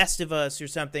you're the best of us or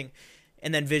something.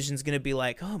 And then Vision's going to be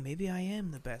like, oh, maybe I am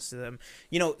the best of them.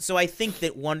 So I think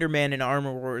that Wonder Man and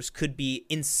Armor Wars could be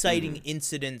inciting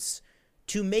incidents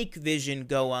to make Vision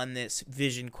go on this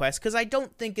Vision quest. Because I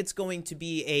don't think it's going to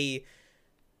be a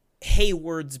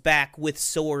Hayward's back with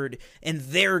sword and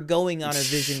they're going on a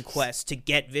Vision quest to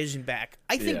get Vision back.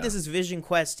 I think this is Vision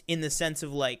quest in the sense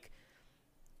of like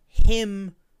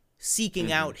him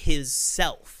seeking out his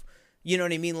self. You know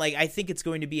what I mean? Like, I think it's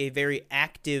going to be a very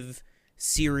active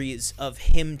series of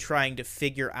him trying to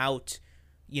figure out,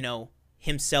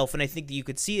 himself. And I think that you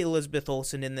could see Elizabeth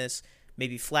Olsen in this,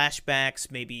 maybe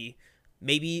flashbacks, maybe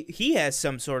he has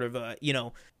some sort of a,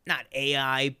 not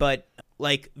AI, but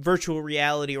like virtual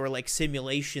reality or like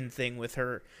simulation thing with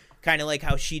her, kind of like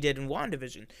how she did in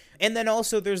WandaVision. And then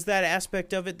also there's that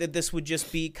aspect of it that this would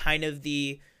just be kind of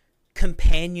the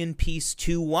companion piece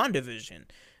to WandaVision,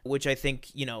 which I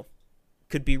think,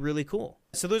 could be really cool.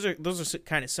 So those are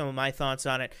kind of some of my thoughts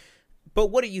on it. But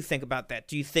what do you think about that?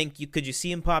 Do you think could you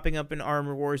see him popping up in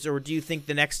Armor Wars, or do you think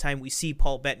the next time we see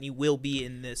Paul Bettany will be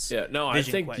in this? Yeah, no, I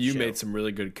think you show? made some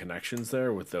really good connections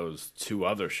there with those two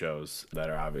other shows that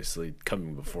are obviously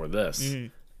coming before this.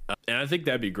 And I think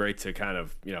that'd be great to kind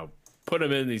of, put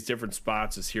him in these different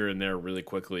spots just here and there really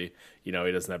quickly. He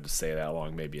doesn't have to stay that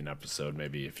long, maybe an episode,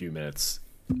 maybe a few minutes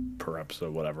per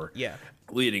episode, whatever. Yeah.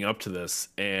 Leading up to this.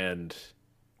 And,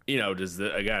 does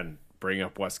again, bring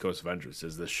up West Coast Avengers,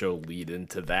 does the show lead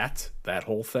into that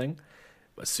whole thing?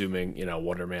 Assuming,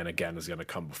 Wonder Man again is going to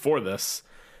come before this.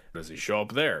 Does he show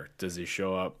up there? Does he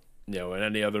show up, in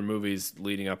any other movies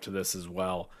leading up to this as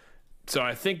well? So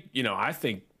I think,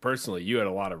 personally you had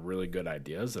a lot of really good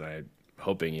ideas, and I'm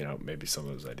hoping, maybe some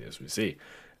of those ideas we see.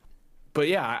 But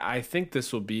yeah, I think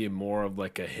this will be more of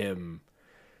like a him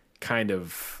kind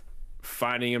of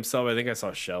finding himself. I think I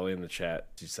saw Shelly in the chat.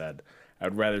 She said,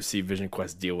 I'd rather see Vision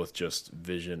Quest deal with just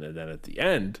Vision, and then at the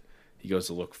end, he goes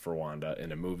to look for Wanda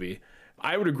in a movie.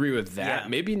 I would agree with that. Yeah.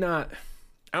 Maybe not.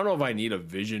 I don't know if I need a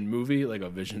Vision movie, like a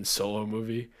Vision solo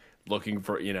movie, looking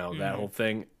for, that whole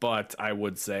thing. But I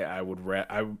would say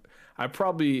I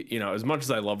probably, as much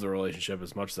as I love the relationship,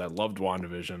 as much as I loved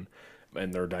WandaVision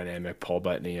and their dynamic, Paul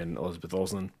Bettany and Elizabeth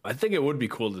Olsen, I think it would be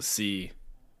cool to see,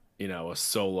 a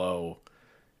solo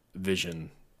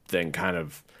Vision thing kind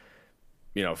of,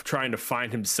 trying to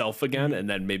find himself again, and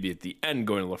then maybe at the end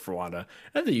going to look for Wanda.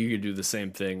 I think you could do the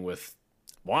same thing with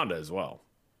Wanda as well.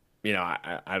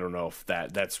 I don't know if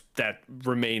that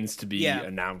remains to be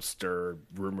announced or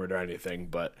rumored or anything,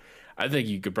 but I think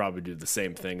you could probably do the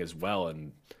same thing as well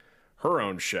in her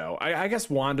own show. I guess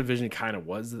WandaVision kind of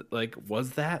was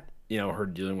that, her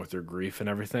dealing with her grief and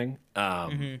everything.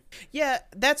 Yeah,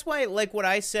 that's why, like what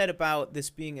I said about this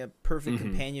being a perfect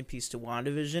companion piece to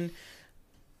WandaVision,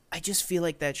 I just feel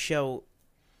like that show,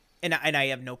 and I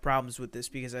have no problems with this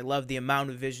because I love the amount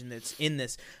of Vision that's in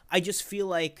this. I just feel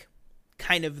like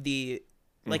kind of the,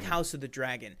 like House of the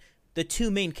Dragon. The two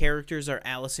main characters are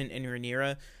Allison and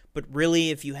Rhaenyra, but really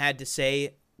if you had to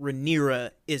say,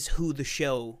 Rhaenyra is who the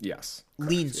show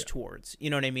leans towards. You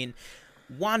know what I mean?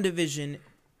 WandaVision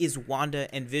is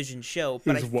Wanda and Vision show,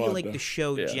 but I feel like the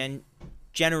show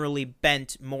generally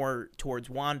bent more towards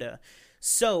Wanda.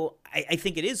 So I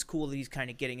think it is cool that he's kind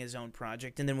of getting his own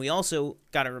project. And then we also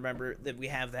got to remember that we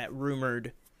have that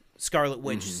rumored Scarlet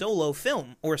Witch solo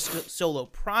film or solo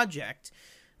project.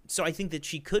 So I think that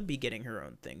she could be getting her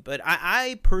own thing. But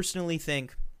I personally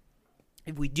think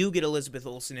if we do get Elizabeth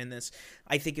Olsen in this,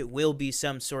 I think it will be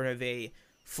some sort of a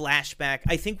flashback.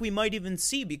 I think we might even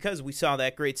see, because we saw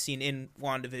that great scene in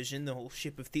WandaVision, the whole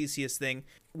Ship of Theseus thing,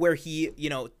 where he,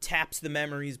 taps the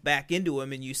memories back into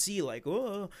him and you see like,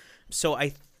 oh. So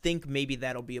I think maybe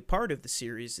that'll be a part of the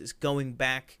series, is going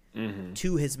back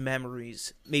to his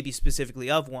memories, maybe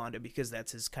specifically of Wanda, because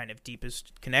that's his kind of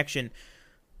deepest connection.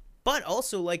 But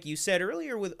also, like you said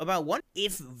earlier about Wanda,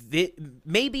 if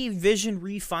maybe Vision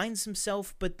refines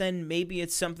himself, but then maybe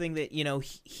it's something that,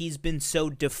 he's been so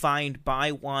defined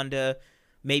by Wanda,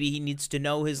 maybe he needs to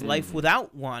know his life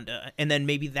without Wanda, and then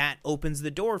maybe that opens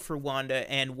the door for Wanda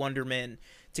and Wonder Man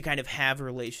to kind of have a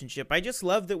relationship. I just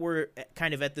love that we're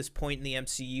kind of at this point in the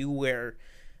MCU where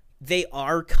they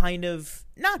are kind of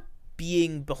not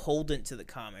being beholden to the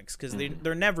comics, because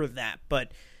they're never that,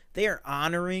 but they are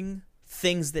honoring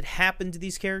things that happen to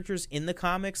these characters in the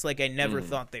comics like I never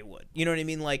thought they would. You know what I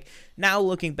mean? Like, now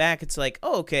looking back, it's like,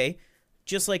 oh, okay,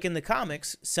 just like in the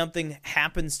comics, something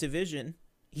happens to Vision,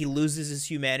 he loses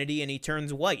his humanity and he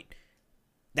turns white.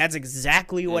 That's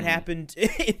exactly what happened.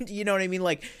 You know what I mean?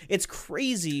 Like, it's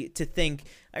crazy to think.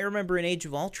 I remember in Age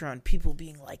of Ultron, people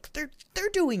being like, they're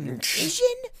doing Vision?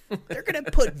 They're going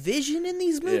to put Vision in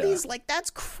these movies? Like, that's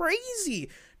crazy.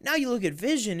 Now you look at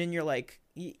Vision and you're like,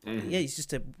 yeah, he's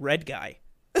just a red guy.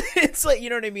 It's like, you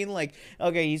know what I mean? Like,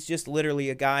 okay, he's just literally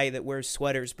a guy that wears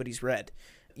sweaters, but he's red.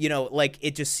 You know, like,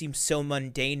 it just seems so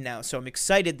mundane now. So I'm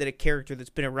excited that a character that's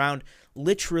been around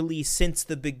literally since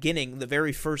the beginning, the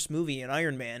very first movie in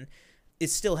Iron Man,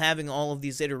 is still having all of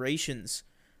these iterations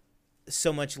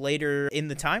so much later in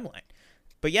the timeline.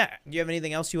 But yeah, do you have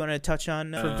anything else you want to touch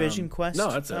on for Vision Quest?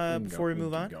 No, that's it. Before we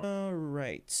move on? All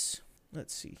right.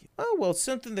 Let's see. Oh, well,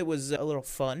 something that was a little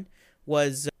fun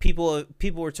was people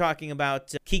were talking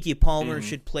about Keke Palmer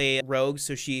should play Rogue,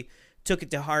 so she took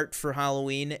it to heart for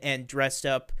Halloween and dressed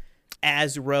up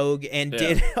as Rogue and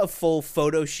did a full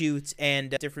photo shoot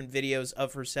and different videos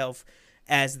of herself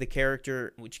as the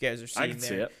character, which you guys are seeing there.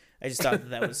 See it. I just thought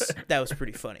that was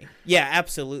pretty funny. Yeah,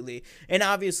 absolutely. And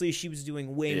obviously she was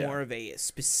doing way more of a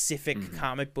specific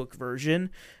comic book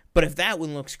version. But if that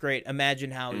one looks great,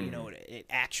 imagine how, you know, it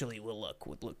actually would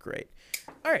look great.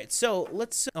 All right, so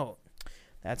let's... Oh,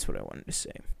 that's what I wanted to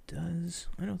say.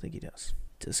 I don't think he does.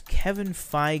 Does Kevin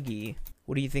Feige...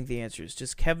 What do you think the answer is?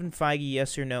 Does Kevin Feige,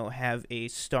 yes or no, have a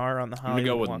star on the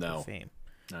Hollywood Walk of Fame?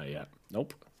 Not yet.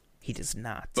 Nope. He does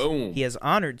not. Boom. He has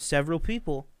honored several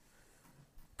people.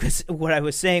 Because what I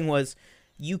was saying was,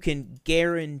 you can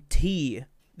guarantee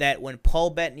that when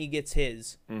Paul Bettany gets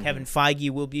his, Kevin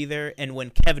Feige will be there, and when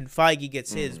Kevin Feige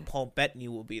gets his, Paul Bettany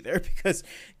will be there, because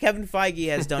Kevin Feige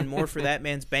has done more for that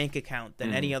man's bank account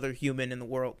than any other human in the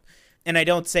world. And I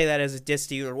don't say that as a diss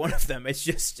to either one of them. It's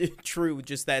just true.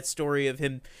 Just that story of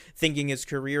him thinking his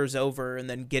career's over and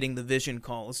then getting the Vision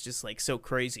call is just like so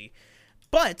crazy.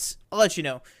 But I'll let you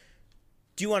know.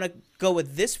 Do you want to go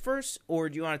with this first, or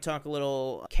do you want to talk a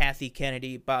little Kathy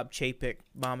Kennedy, Bob Chapek,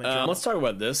 Mom and John? Let's talk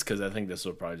about this, because I think this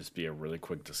will probably just be a really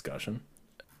quick discussion.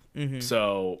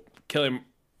 So Kelly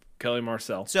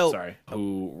Marcel,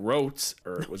 who wrote,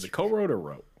 or was it co-wrote or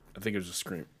wrote? I think it was a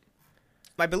screen.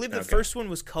 I believe the first one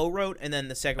was co-wrote, and then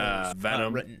the second one was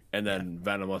Venom, written. And then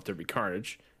Venom Let There Be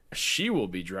Carnage. She will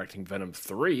be directing Venom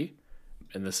 3,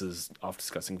 and this is off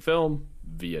discussing film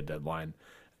via Deadline.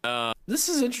 This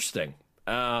is interesting.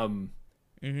 You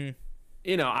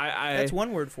know, I that's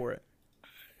one word for it.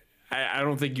 I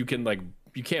don't think you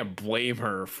can't blame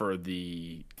her for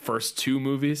the first two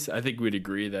movies. I think we'd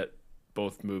agree that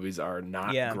both movies are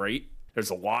not great.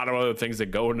 There's a lot of other things that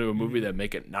go into a movie that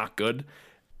make it not good,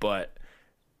 but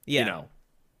you know,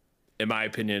 in my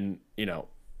opinion, you know,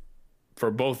 for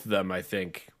both of them, I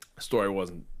think the story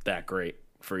wasn't that great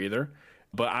for either.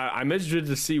 But I'm interested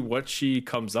to see what she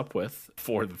comes up with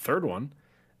for the third one,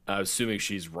 assuming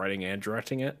she's writing and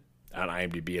directing it. On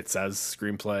IMDb, it says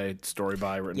screenplay, story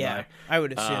by, written by. I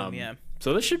would assume,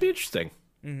 So this should be interesting.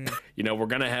 You know, we're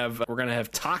gonna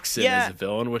have Toxin as a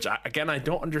villain, which I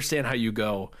don't understand how you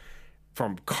go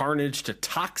from Carnage to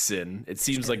Toxin. It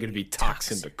seems like it'd be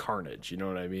Toxin to Carnage. You know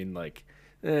what I mean? Like,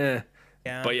 But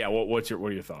yeah, what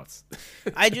are your thoughts?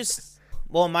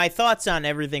 My thoughts on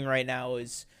everything right now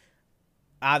is,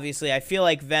 obviously, I feel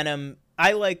like Venom.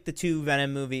 I like the two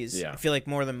Venom movies. Yeah. I feel like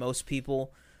more than most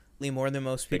people.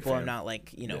 I'm not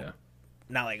like, you know,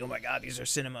 not like, oh my God, these are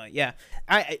cinema. Yeah.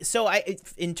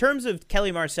 In terms of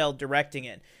Kelly Marcel directing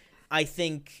it, I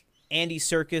think Andy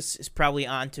Serkis is probably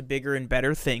on to bigger and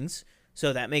better things.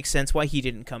 So that makes sense why he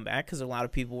didn't come back, because a lot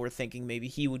of people were thinking maybe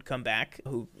he would come back,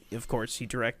 who, of course, he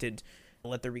directed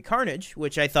Let There Be Carnage,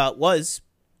 which I thought was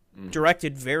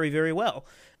directed very, very well.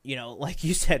 You know, like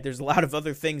you said, there's a lot of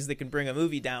other things that can bring a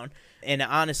movie down. And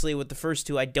honestly, with the first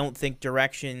two, I don't think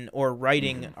direction or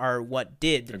writing are what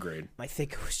did. Agreed. I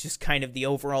think it was just kind of the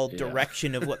overall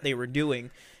direction of what they were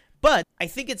doing. But I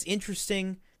think it's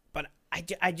interesting, but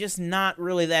I just not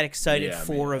really that excited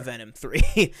for a Venom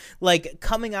 3. Like,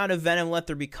 coming out of Venom Let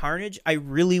There Be Carnage, I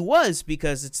really was,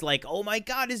 because it's like, oh my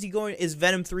God, is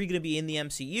Venom 3 going to be in the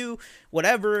MCU?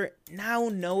 Whatever. Now,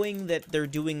 knowing that they're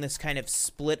doing this kind of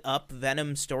split up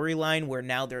Venom storyline where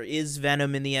now there is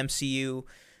Venom in the MCU,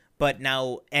 but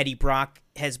now Eddie Brock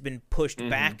has been pushed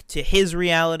back to his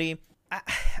reality.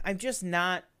 I'm just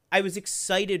not... I was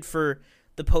excited for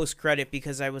the post-credit,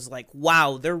 because I was like,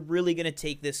 wow, they're really going to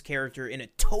take this character in a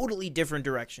totally different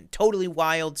direction. Totally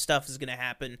wild stuff is going to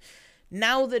happen.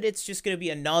 Now that it's just going to be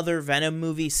another Venom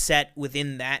movie set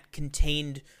within that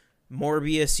contained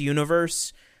Morbius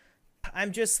universe,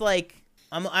 I'm just like,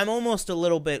 I'm almost a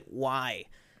little bit why,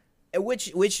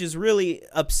 which is really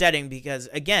upsetting because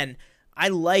again, I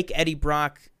like Eddie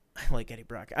Brock.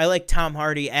 I like Tom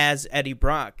Hardy as Eddie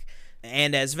Brock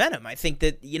and as Venom. I think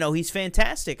that, he's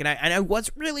fantastic. And I was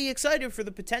really excited for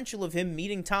the potential of him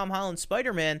meeting Tom Holland's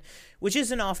Spider-Man, which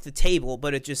isn't off the table,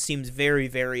 but it just seems very,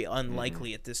 very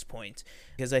unlikely at this point.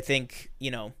 Because I think,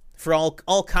 for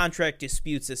all contract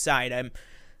disputes aside,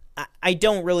 I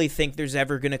don't really think there's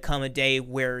ever going to come a day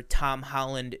where Tom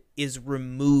Holland is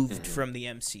removed from the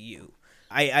MCU.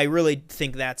 I really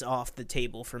think that's off the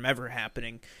table from ever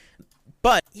happening.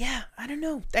 But yeah, I don't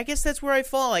know. I guess that's where I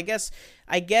fall. I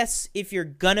guess if you're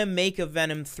gonna make a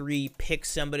Venom 3, pick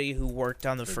somebody who worked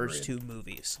on the first 2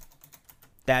 movies.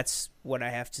 That's what I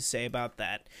have to say about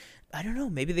that. I don't know.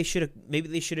 Maybe they should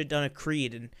have done a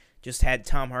Creed and just had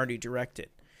Tom Hardy direct it.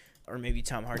 Or maybe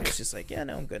Tom Hardy's just like, yeah,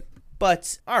 no, I'm good.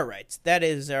 But all right, that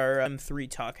is our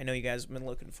M3 talk. I know you guys have been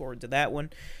looking forward to that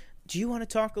one. Do you want to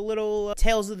talk a little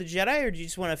Tales of the Jedi, or do you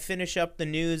just want to finish up the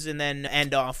news and then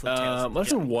end off with Tales of the Jedi? Let's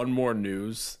do one more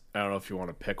news. I don't know if you want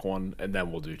to pick one, and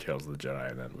then we'll do Tales of the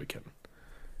Jedi, and then we can,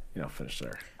 finish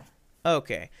there.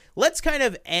 Okay. Let's kind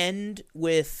of end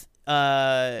with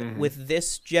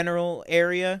this general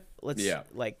area. With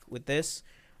this.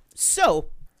 So,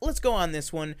 let's go on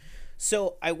this one.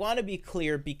 So, I want to be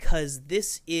clear because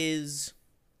this is,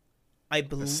 I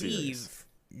believe,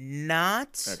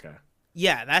 not... Okay.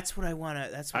 Yeah, that's what I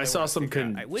want to. I saw some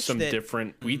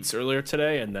different tweets earlier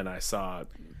today, and then I saw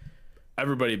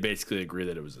everybody basically agree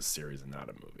that it was a series and not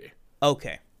a movie.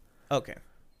 Okay.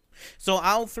 So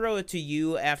I'll throw it to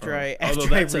you after I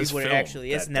read what it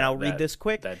actually is, and then I'll read this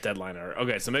quick. That deadline.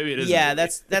 Okay, so maybe it is. Yeah,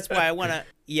 that's why I want to.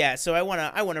 Yeah, so I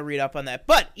want to read up on that.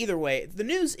 But either way, the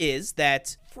news is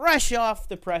that fresh off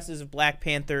the presses of Black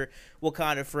Panther: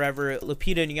 Wakanda Forever,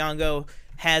 Lupita Nyong'o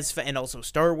and also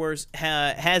Star Wars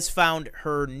has found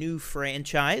her new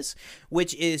franchise,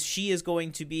 which is she is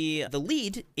going to be the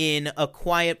lead in A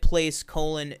Quiet Place: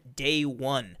 Day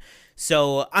One.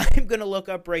 So I'm going to look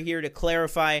up right here to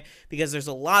clarify, because there's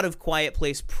a lot of Quiet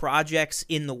Place projects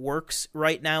in the works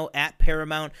right now at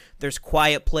Paramount. There's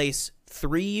Quiet Place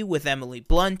 3 with Emily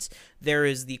Blunt. There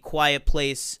is the Quiet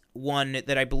Place one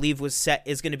that I believe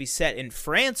is going to be set in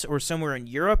France or somewhere in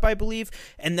Europe, I believe.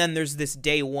 And then there's this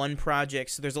Day One project.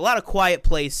 So there's a lot of Quiet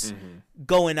Place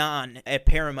going on at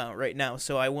Paramount right now.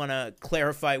 So I want to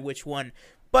clarify which one.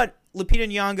 But Lupita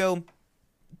Nyong'o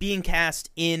being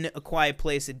cast in A Quiet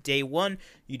Place at Day One,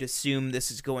 you'd assume this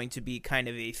is going to be kind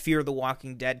of a Fear the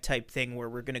Walking Dead type thing, where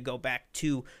we're going to go back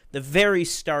to the very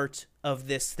start of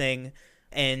this thing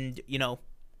and,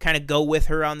 kind of go with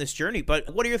her on this journey.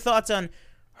 But what are your thoughts on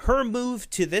her move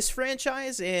to this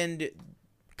franchise, and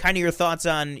kind of your thoughts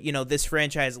on, this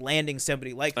franchise landing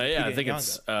somebody like Lupita Yeah, I think Nyong'o?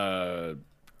 It's a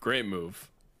great move.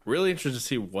 Really interested to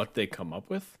see what they come up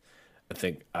with. I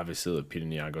think, obviously, Lupita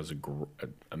Nyong'o is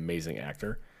an amazing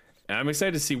actor. And I'm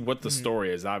excited to see what the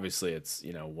story is. Obviously, it's,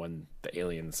 when the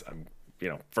aliens,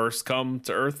 first come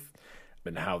to Earth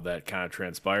and how that kind of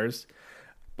transpires.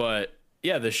 But,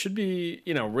 yeah, this should be,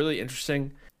 really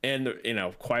interesting. And,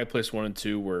 Quiet Place 1 and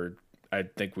 2 were, I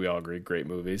think we all agree, great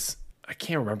movies. I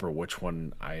can't remember which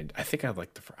one I think I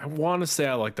like I want to say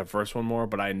I like the first one more,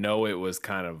 but I know it was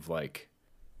kind of, like,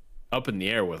 up in the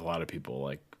air with a lot of people.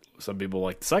 Like, some people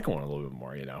like the second one a little bit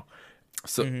more,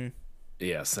 So,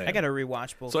 yeah, same. I got to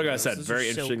rewatch both. So, like I those. said, Those very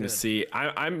are so interesting good. to see.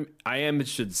 I am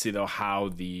interested to see, though, how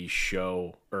the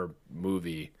show or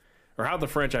movie or how the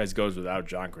franchise goes without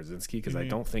John Krasinski, because I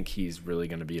don't think he's really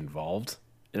going to be involved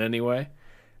in any way.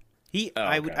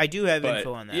 I do have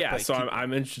info on that. Yeah, so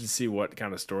I'm interested to see what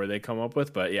kind of story they come up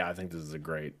with. But yeah, I think this is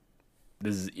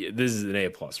an A+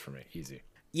 for me, easy.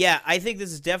 Yeah, I think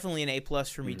this is definitely an A+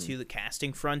 for me too, the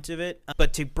casting front of it.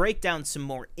 But to break down some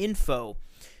more info,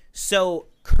 so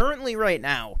currently right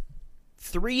now,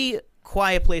 3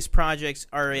 Quiet Place projects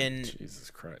are in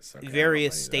Jesus Christ. Okay,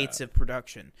 various states of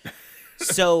production.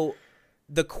 So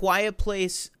the Quiet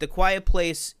Place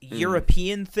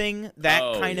European thing, that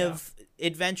of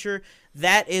adventure,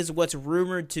 that is what's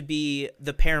rumored to be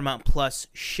the Paramount Plus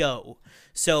show.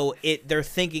 So they're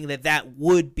thinking that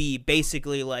would be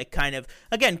basically like kind of,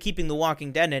 again, keeping the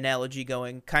Walking Dead analogy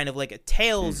going, kind of like a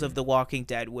Tales of the Walking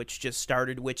Dead, which just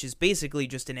started, which is basically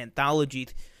just an anthology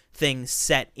thing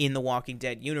set in the Walking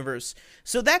Dead universe.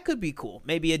 So that could be cool.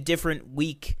 Maybe a different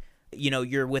week,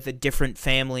 you're with a different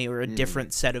family or a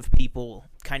different set of people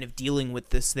kind of dealing with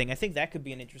this thing. I think that could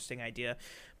be an interesting idea.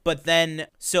 But then,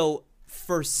 so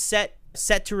for set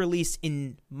to release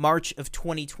in March of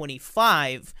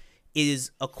 2025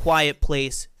 is A Quiet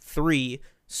Place 3,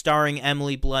 starring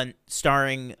Emily Blunt,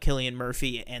 starring Cillian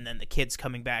Murphy, and then the kids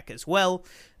coming back as well.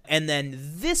 And then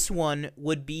this one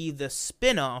would be the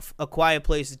spin-off, A Quiet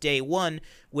Place Day 1,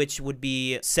 which would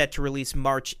be set to release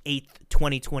March 8th,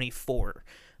 2024.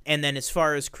 And then as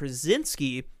far as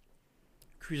Krasinski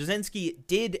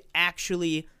did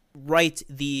actually write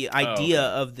the idea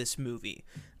of this movie.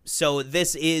 So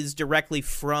this is directly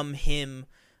from him.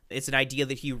 It's an idea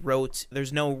that he wrote.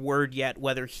 There's no word yet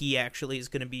whether he actually is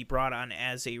going to be brought on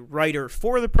as a writer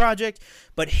for the project,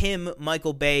 but him,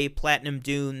 Michael Bay, Platinum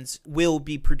Dunes will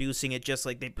be producing it just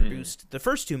like they produced the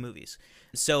first two movies.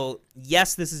 So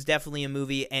yes, this is definitely a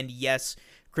movie, and yes,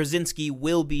 Krasinski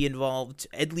will be involved,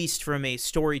 at least from a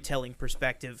storytelling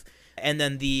perspective. And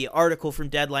then the article from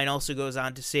Deadline also goes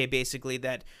on to say basically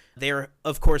that they're,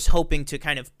 of course, hoping to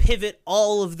kind of pivot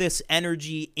all of this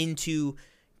energy into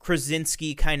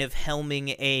Krasinski kind of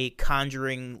helming a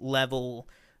Conjuring level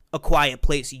A Quiet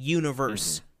Place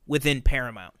universe within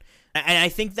Paramount. And I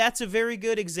think that's a very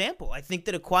good example. I think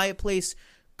that A Quiet Place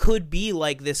could be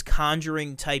like this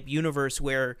Conjuring type universe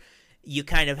where you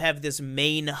kind of have this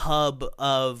main hub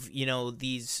of, you know,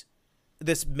 this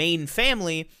main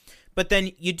family, but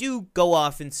then you do go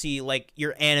off and see like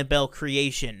your Annabelle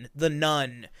creation, The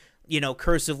Nun, you know,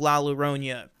 Curse of La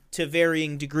Llorona, to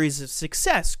varying degrees of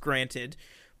success, granted.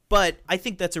 But I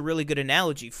think that's a really good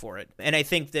analogy for it. And I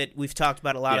think that we've talked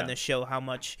about a lot on this show how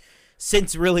much,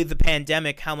 since really the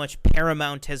pandemic, how much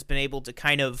Paramount has been able to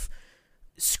kind of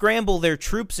scramble their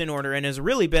troops in order and has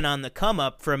really been on the come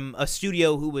up from a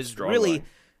studio who was really,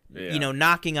 you know,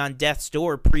 knocking on death's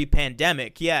door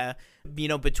pre-pandemic. Yeah. You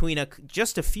know, between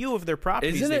just a few of their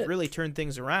properties, they've really turned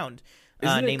things around,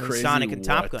 namely Sonic and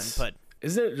Top Gun. But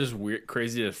isn't it just weird,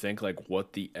 crazy to think like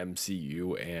what the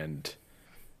MCU and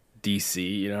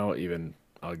DC, you know, even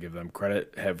I'll give them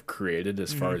credit, have created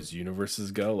as far as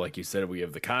universes go. Like you said, we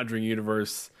have the Conjuring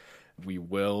universe. We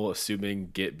will, assuming,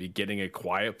 be getting a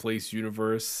Quiet Place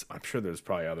universe. I'm sure there's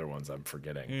probably other ones I'm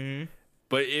forgetting.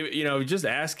 But, you know, just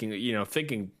asking, you know,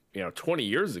 thinking, you know, 20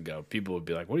 years ago, people would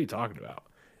be like, what are you talking about?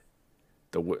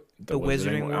 The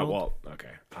Wizarding World? Well,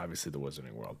 okay, obviously the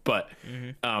Wizarding World. But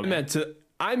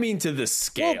I mean to the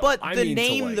scale. Well, but the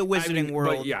name, the Wizarding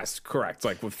World. But yes, correct.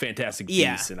 Like with Fantastic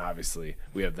Beasts, and obviously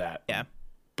we have that. Yeah.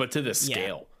 But to the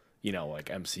scale, you know, like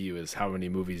MCU is how many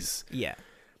movies? Yeah.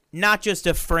 Not just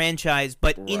a franchise,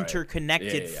 but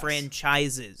interconnected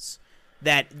franchises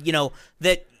that, you know,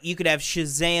 that you could have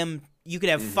Shazam, you could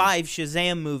have 5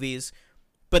 Shazam movies,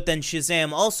 but then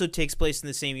Shazam also takes place in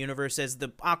the same universe as the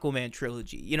Aquaman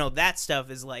trilogy. You know, that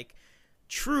stuff is like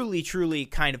truly, truly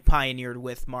kind of pioneered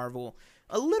with Marvel.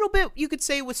 A little bit, you could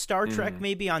say, with Star Trek,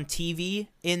 maybe on TV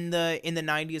in the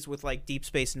 90s with like Deep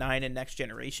Space Nine and Next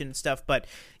Generation and stuff. But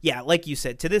yeah, like you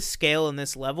said, to this scale and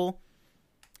this level,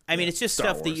 I mean, it's just Star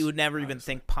stuff Wars, that you would never even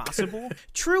think possible.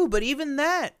 True, but even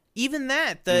that,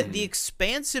 the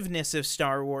expansiveness of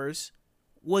Star Wars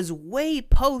was way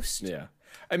post. Yeah,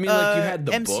 I mean, like you had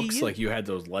the MCU. books, like you had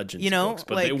those Legends, you know, books,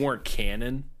 but like, they weren't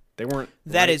canon. They weren't.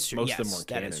 That is true. Most of them weren't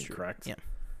canon, correct? Yeah.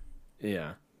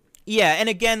 Yeah. Yeah, and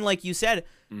again, like you said,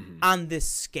 on this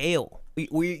scale,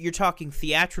 you're talking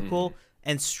theatrical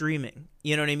and streaming.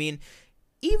 You know what I mean?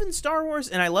 Even Star Wars,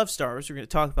 and I love Star Wars. We're going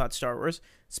to talk about Star Wars.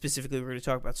 Specifically, we're going to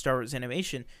talk about Star Wars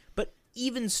animation. But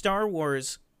even Star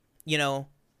Wars, you know,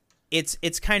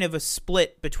 it's kind of a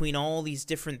split between all these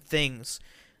different things.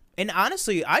 And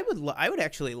honestly, I would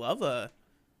actually love a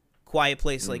Quiet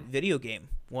Place like video game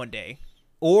one day,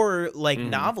 or like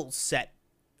novels set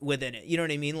within it. You know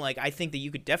what I mean? Like, I think that you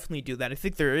could definitely do that. I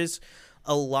think there is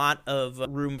a lot of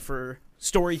room for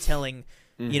storytelling,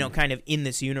 you know, kind of in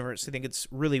this universe. I think it's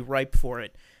really ripe for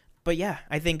it. But yeah,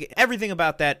 I think everything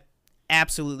about that,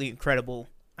 absolutely incredible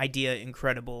idea,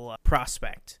 incredible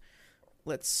prospect.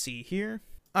 Let's see here.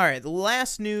 All right, the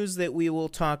last news that we will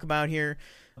talk about here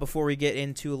before we get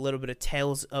into a little bit of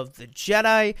Tales of the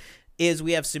Jedi is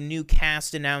we have some new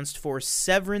cast announced for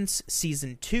Severance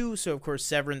Season 2. So, of course,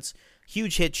 Severance,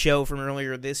 huge hit show from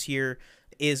earlier this year,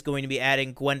 is going to be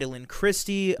adding Gwendolyn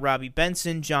Christie, Robbie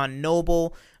Benson, John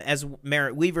Noble, as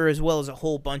Merritt Weaver, as well as a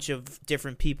whole bunch of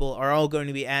different people are all going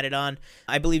to be added on.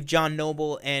 I believe John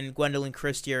Noble and Gwendolyn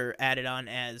Christie are added on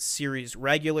as series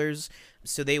regulars,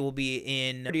 so they will be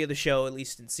in the show, at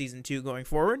least in Season 2 going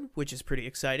forward, which is pretty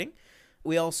exciting.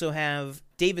 We also have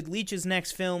David Leitch's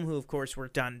next film, who, of course,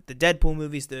 worked on the Deadpool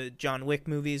movies, the John Wick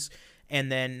movies,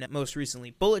 and then most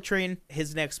recently Bullet Train.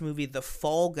 His next movie, The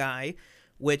Fall Guy,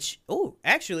 which,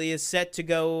 actually is set to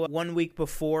go 1 week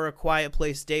before A Quiet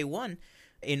Place Day 1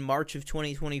 in March of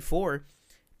 2024,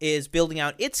 is building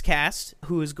out its cast,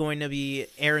 who is going to be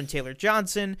Aaron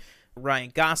Taylor-Johnson,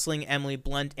 Ryan Gosling, Emily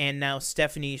Blunt, and now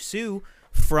Stephanie Sue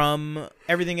from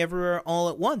Everything Everywhere All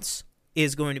at Once.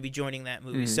 is going to be joining that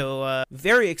movie. So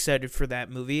very excited for that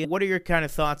movie. What are your kind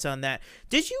of thoughts on that?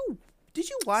 Did you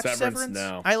watch Severance?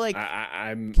 No.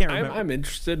 I'm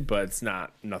interested, but it's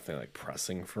nothing like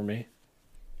pressing for me.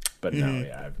 But no,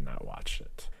 yeah, I've not watched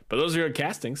it. But those are good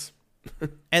castings.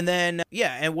 And then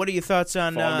and what are your thoughts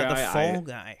on the Fall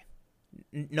Guy?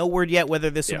 No word yet whether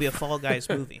this will be a Fall Guys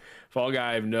movie. Fall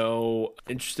Guy, I'm no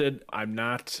interested. I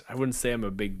wouldn't say I'm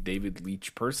a big David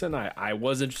Leitch person. I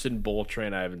was interested in Bull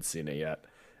Train. I haven't seen it yet.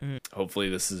 Hopefully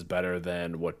this is better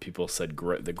than what people said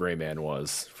the Gray Man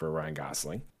was for Ryan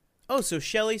Gosling. Oh, so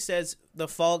Shelley says the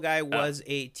Fall Guy was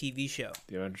a TV show.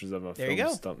 The Adventures of a Film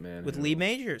Stuntman. With Lee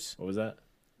Majors. What was that?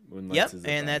 Yep,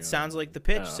 and that sounds like the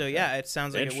pitch. So yeah, it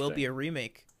sounds like it will be a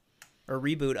remake or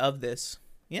reboot of this.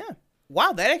 Yeah.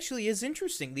 Wow, that actually is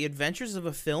interesting. The Adventures of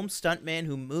a Film Stuntman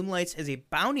who moonlights as a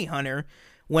bounty hunter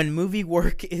when movie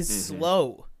work is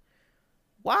slow.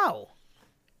 Wow.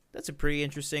 That's a pretty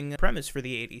interesting premise for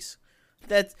the 80s.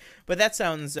 But that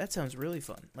sounds really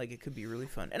fun. Like, it could be really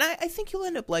fun. And I think you'll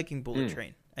end up liking Bullet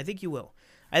Train. I think you will.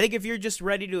 I think if you're just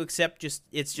ready to accept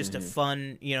it's just a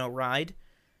fun, ride,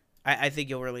 I think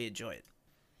you'll really enjoy it.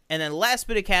 And then last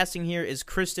bit of casting here is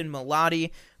Kristen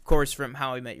Milotti, of course, from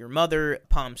How I Met Your Mother,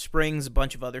 Palm Springs, a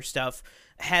bunch of other stuff,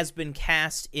 has been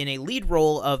cast in a lead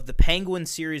role of the Penguin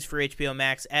series for HBO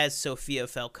Max as Sophia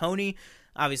Falcone.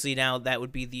 Obviously, now that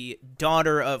would be the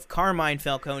daughter of Carmine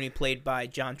Falcone, played by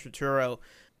John Turturro.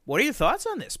 What are your thoughts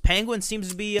on this? Penguin seems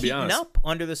to be heating up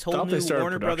under this whole new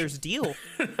Warner Brothers deal.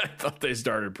 I thought they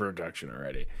started production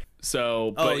already.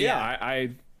 So,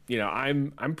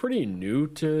 I'm pretty new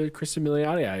to Kristen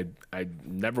Milioti. I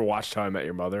never watched How I Met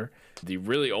Your Mother. The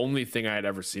really only thing I had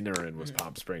ever seen her in was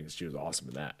Palm Springs. She was awesome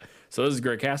in that. So this is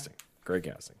great casting. Great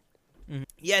casting.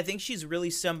 Yeah, I think she's really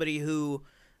somebody who,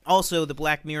 also the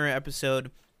Black Mirror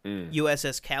episode,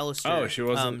 USS Callister. Oh, she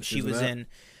wasn't. She was in.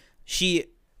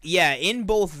 In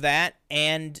both that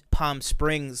and Palm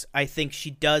Springs, I think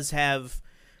she does have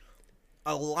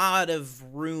a lot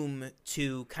of room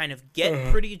to kind of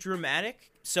get pretty dramatic.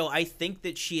 So I think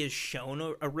that she has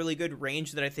shown a really good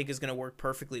range that I think is going to work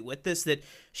perfectly with this, that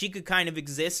she could kind of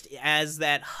exist as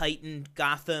that heightened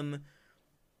Gotham,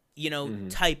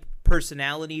 type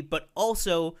personality, but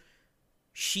also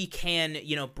she can,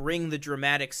 bring the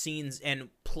dramatic scenes and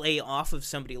play off of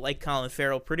somebody like Colin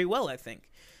Farrell pretty well, I think.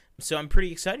 So I'm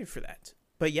pretty excited for that.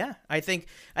 But yeah, I think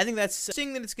that's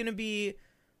seeing that it's going to be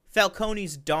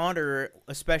Falcone's daughter,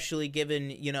 especially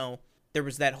given, there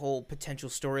was that whole potential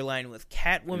storyline with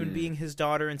Catwoman being his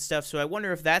daughter and stuff. So I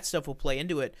wonder if that stuff will play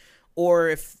into it, or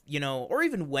if, or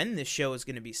even when this show is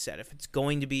going to be set. If it's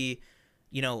going to be,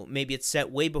 maybe it's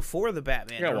set way before the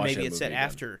Batman, or maybe it's set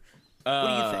after. What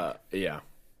do you think? Yeah.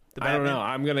 I don't know.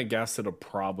 I'm going to guess it'll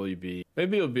probably be,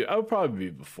 it'll probably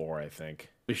be before, I think.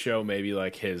 The show maybe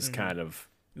like his kind of,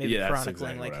 maybe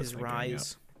chronicling like his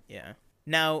rise. Yep. Yeah.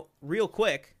 Now, real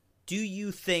quick, do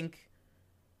you think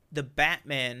the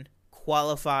Batman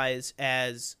qualifies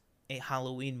as a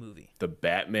Halloween movie? The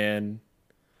Batman,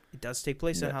 it does take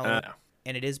place on Halloween,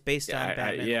 and it is based on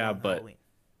Batman. But Halloween.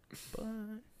 But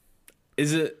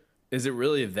is it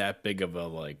really that big of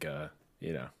a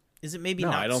Is it maybe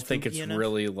no, not? I don't think it's enough?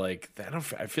 really like that.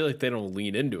 I feel like they don't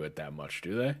lean into it that much,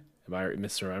 do they? Am I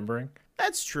misremembering?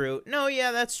 That's true. No,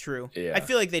 yeah, that's true. Yeah. I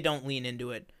feel like they don't lean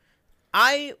into it.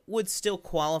 I would still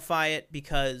qualify it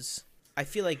because I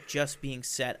feel like just being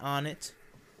set on it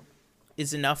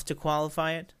is enough to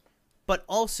qualify it. But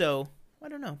also, I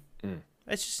don't know.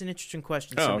 That's just an interesting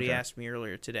question somebody asked me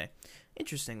earlier today.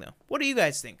 Interesting, though. What do you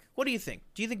guys think? What do you think?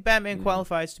 Do you think Batman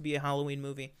qualifies to be a Halloween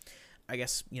movie? I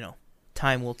guess,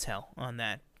 time will tell on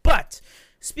that. But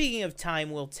speaking of time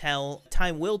will tell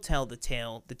the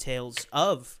tales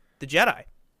of the Jedi.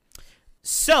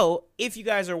 So, if you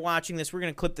guys are watching this, we're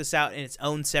going to clip this out in its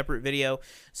own separate video.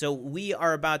 So, we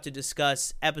are about to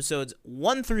discuss episodes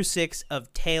 1 through 6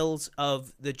 of Tales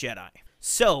of the Jedi.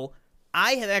 So,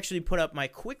 I have actually put up my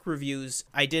quick reviews.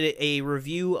 I did a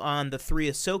review on the 3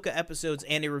 Ahsoka episodes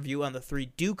and a review on the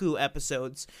 3 Dooku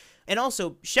episodes. And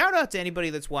also, shout out to anybody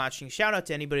that's watching. Shout out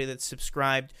to anybody that's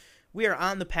subscribed. We are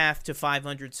on the path to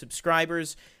 500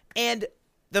 subscribers. And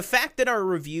the fact that our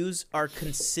reviews are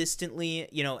consistently,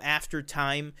 after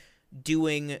time,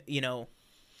 doing,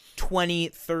 20,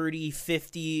 30,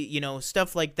 50,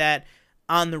 stuff like that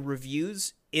on the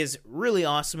reviews is really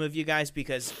awesome of you guys,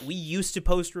 because we used to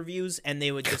post reviews and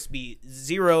they would just be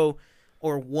 0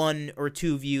 or 1 or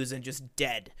 2 views and just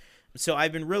dead. So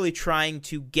I've been really trying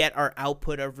to get our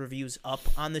output of reviews up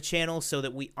on the channel so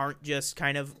that we aren't just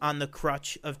kind of on the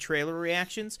crutch of trailer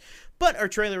reactions. But our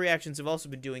trailer reactions have also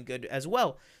been doing good as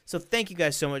well. So thank you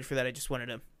guys so much for that. I just wanted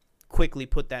to quickly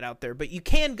put that out there. But you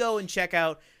can go and check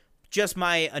out just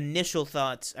my initial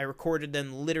thoughts. I recorded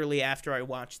them literally after I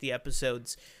watched the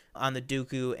episodes on the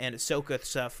Dooku and Ahsoka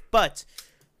stuff. But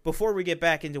before we get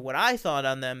back into what I thought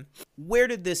on them, where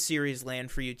did this series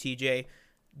land for you, TJ?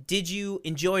 Did you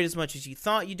enjoy it as much as you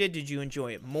thought you did? Did you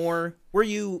enjoy it more? Were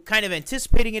you kind of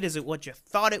anticipating it? Is it what you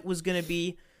thought it was going to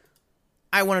be?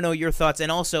 I want to know your thoughts.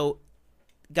 And also,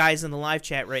 guys in the live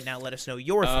chat right now, let us know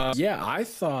your thoughts. Yeah, I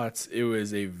thought it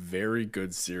was a very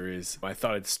good series. I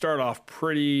thought it'd start off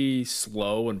pretty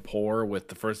slow and poor with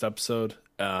the first episode.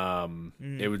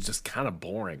 It was just kind of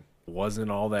boring.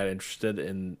 Wasn't all that interested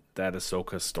in that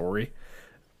Ahsoka story.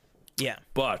 Yeah.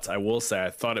 But I will say I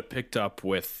thought it picked up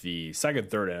with the second,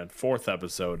 third, and fourth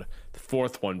episode. The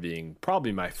fourth one being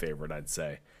probably my favorite, I'd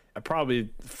say. Probably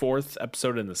the fourth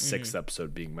episode and the sixth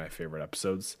episode being my favorite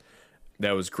episodes.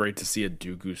 That was great to see a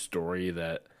Dooku story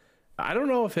that I don't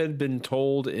know if it had been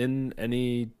told in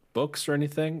any books or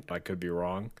anything. I could be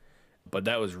wrong. But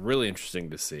that was really interesting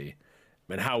to see.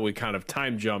 And how we kind of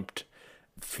time jumped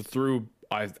through,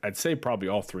 I'd say probably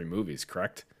all three movies,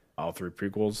 correct? All three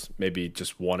prequels, maybe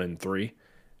just 1 and 3.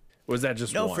 Was that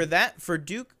just one? No, for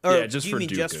Duke, or yeah, just do you for mean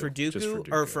Dooku. just for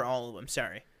Dooku, or for all of them?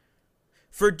 Sorry.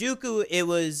 For Dooku, it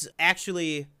was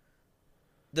actually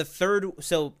the third.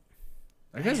 So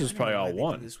I guess it was probably all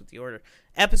one. This with the order.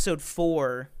 Episode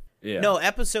 4. Yeah. No,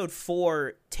 episode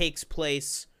 4 takes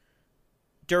place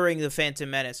during the Phantom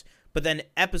Menace. But then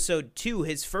episode 2,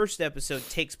 his first episode,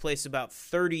 takes place about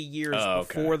 30 years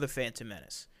before the Phantom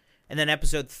Menace. And then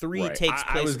episode 3 takes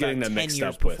place about 10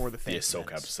 years before the Phantom Menace. The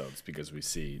Ahsoka episodes, because we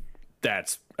see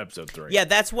that's episode 3. Yeah,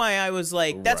 that's why I was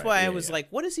like, like,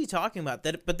 what is he talking about?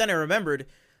 But then I remembered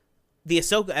the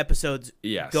Ahsoka episodes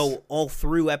go all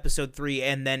through episode 3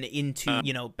 and then into,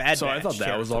 Bad Batch. So I thought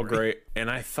that was all great. And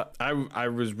I thought I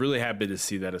was really happy to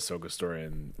see that Ahsoka story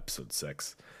in episode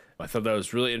 6. I thought that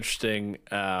was really interesting.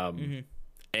 And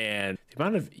the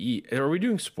amount of are we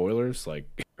doing spoilers,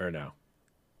 or no?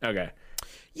 Okay.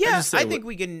 Yeah, I think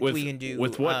we can do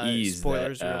with what ease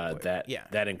spoilers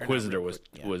that Inquisitor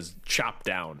was chopped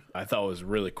down. I thought it was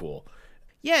really cool.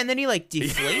 Yeah, and then he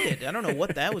deflated. I don't know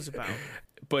what that was about.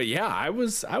 But yeah, I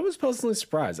was pleasantly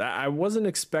surprised. I wasn't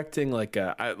expecting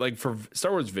for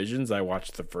Star Wars Visions. I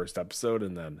watched the first episode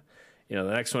and then the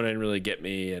next one didn't really get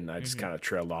me, and I just kind of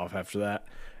trailed off after that.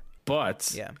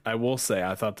 But I will say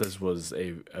I thought this was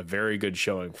a very good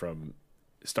showing from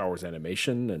Star Wars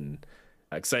Animation, and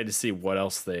excited to see what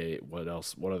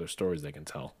other stories they can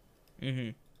tell.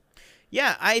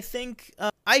 Yeah, I think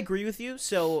I agree with you.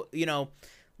 So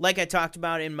like I talked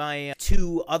about in my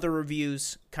 2 other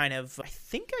reviews, I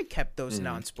think I kept those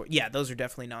non-spoiler. Yeah, those are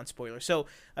definitely non-spoilers. So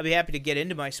I'd be happy to get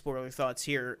into my spoiler thoughts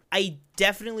here. I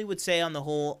definitely would say on the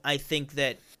whole, I think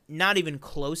that not even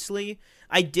closely.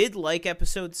 I did like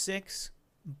episode 6,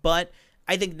 but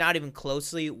I think not even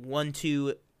closely. 1,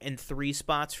 2, and 3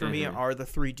 spots for me are the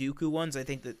 3 Dooku ones. I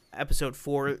think that episode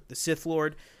 4, the Sith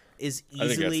Lord, is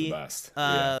easily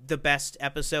the best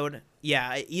episode.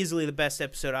 Yeah, easily the best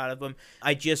episode out of them.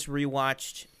 I just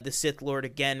rewatched the Sith Lord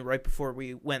again right before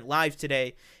we went live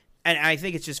today, and I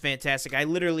think it's just fantastic. I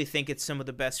literally think it's some of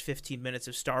the best 15 minutes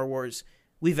of Star Wars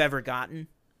we've ever gotten,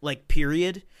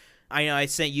 period. I know I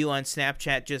sent you on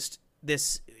Snapchat just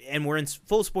this, and we're in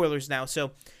full spoilers now,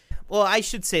 so, well, I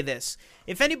should say this.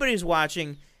 If anybody's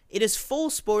watching, it is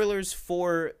full spoilers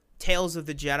for Tales of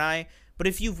the Jedi, but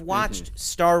if you've watched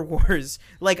Star Wars,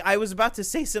 I was about to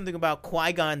say something about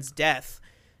Qui-Gon's death,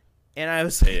 and I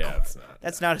was like,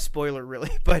 that's not a spoiler, really.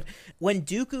 But when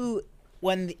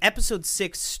the episode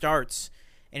 6 starts,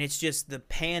 and it's just the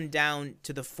pan down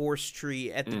to the Force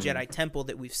tree at the Jedi Temple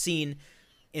that we've seen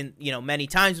in many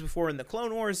times before in the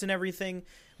Clone Wars and everything,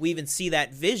 we even see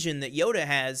that vision that Yoda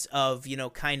has of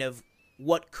kind of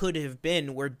what could have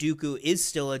been, where Dooku is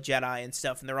still a Jedi and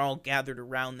stuff, and they're all gathered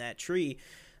around that tree.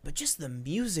 But just the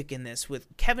music in this,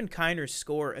 with Kevin Kiner's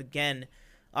score, again,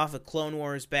 off of Clone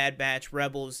Wars, Bad Batch,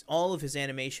 Rebels, all of his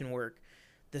animation work,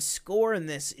 the score in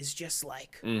this is just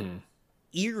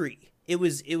eerie. It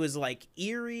was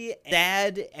eerie,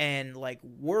 sad, and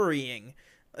worrying,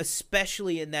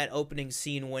 especially in that opening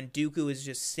scene when Dooku is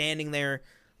just standing there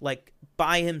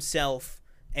by himself,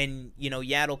 and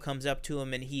Yaddle comes up to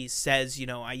him and he says,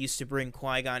 I used to bring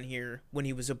Qui-Gon here when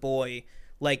he was a boy.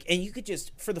 And you could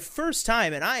just, for the first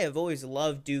time, and I have always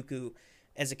loved Dooku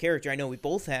as a character, I know we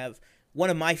both have,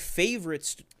 one of my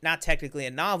favorites, not technically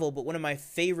a novel, but one of my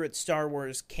favorite Star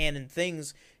Wars canon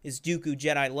things is Dooku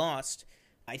Jedi Lost.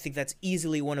 I think that's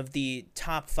easily one of the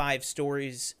top 5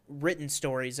 stories, written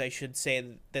stories, I should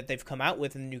say, that they've come out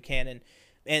with in the new canon.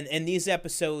 And these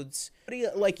episodes,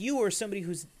 like you or somebody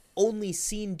who's only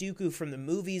seen Dooku from the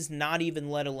movies, not even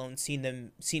let alone seen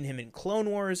him in Clone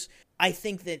Wars. I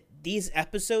think that these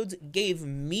episodes gave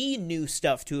me new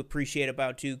stuff to appreciate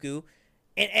about Dooku,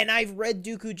 and I've read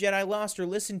Dooku Jedi Lost or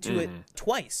listened to it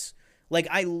twice. Like,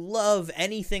 I love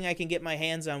anything I can get my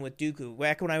hands on with Dooku.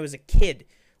 Back when I was a kid,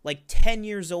 like 10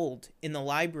 years old, in the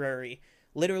library,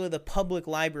 literally the public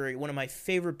library, one of my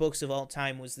favorite books of all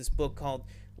time was this book called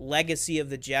Legacy of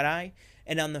the Jedi,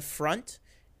 and on the front,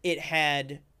 it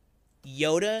had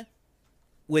Yoda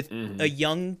with a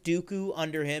young Dooku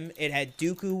under him. It had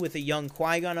Dooku with a young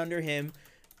Qui-Gon under him.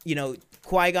 You know,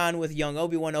 Qui-Gon with young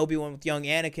Obi-Wan, Obi-Wan with young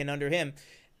Anakin under him.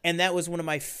 And that was one of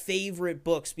my favorite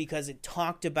books because it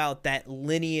talked about that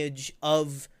lineage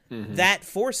of that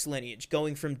Force lineage,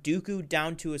 going from Dooku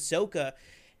down to Ahsoka.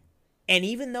 And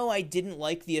even though I didn't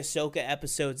like the Ahsoka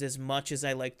episodes as much as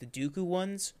I liked the Dooku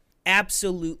ones,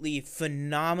 absolutely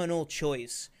phenomenal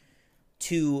choice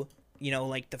to, you know,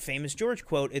 like the famous George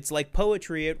quote, it's like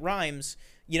poetry, it rhymes.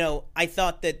 You know, I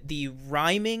thought that the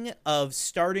rhyming of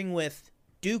starting with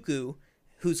Dooku,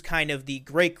 who's kind of the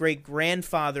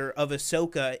great-great-grandfather of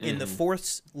Ahsoka in the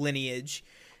Force lineage,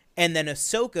 and then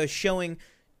Ahsoka showing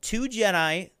two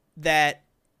Jedi that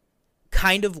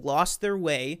kind of lost their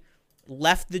way,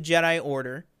 left the Jedi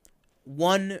Order,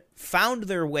 one found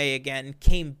their way again,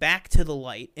 came back to the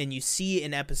light, and you see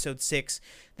in Episode 6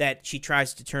 that she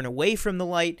tries to turn away from the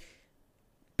light.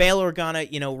 Bail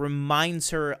Organa, you know,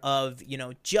 reminds her of, you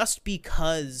know, just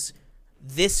because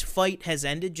this fight has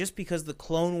ended, just because the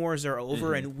Clone Wars are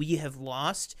over and we have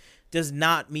lost, does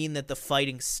not mean that the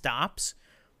fighting stops.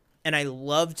 And I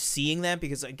loved seeing that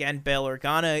because, again, Bail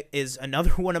Organa is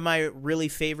another one of my really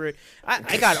favorite.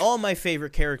 I got all my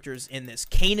favorite characters in this.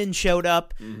 Kanan showed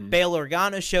up. Bail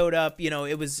Organa showed up. You know,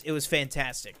 it was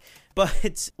fantastic. But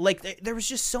it's like there was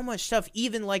just so much stuff,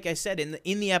 even like I said,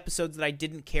 in the episodes that I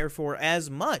didn't care for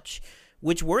as much,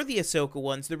 which were the Ahsoka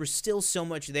ones. There was still so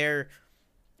much there,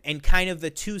 and kind of the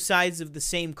two sides of the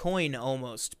same coin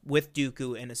almost with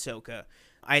Dooku and Ahsoka.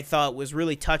 I thought was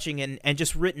really touching and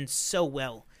just written so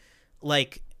well.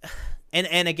 Like,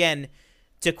 and again,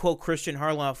 to quote Christian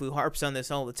Harloff, who harps on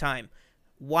this all the time,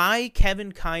 why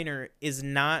Kevin Kiner is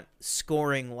not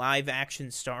scoring live action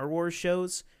Star Wars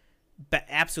shows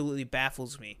absolutely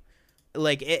baffles me.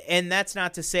 Like, and that's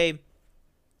not to say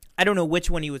I don't know which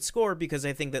one he would score, because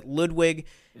I think that Ludwig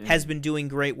has been doing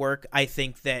great work. I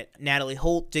think that Natalie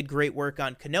Holt did great work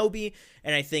on Kenobi,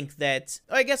 and I think that,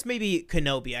 I guess maybe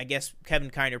Kenobi, I guess Kevin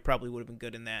Kiner probably would have been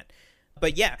good in that.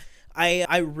 But yeah,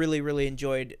 I really, really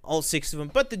enjoyed all 6 of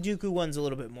them, but the Dooku ones a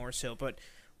little bit more so. But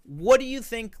what do you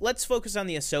think? Let's focus on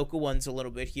the Ahsoka ones a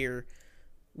little bit here.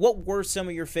 What were some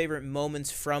of your favorite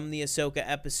moments from the Ahsoka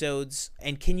episodes?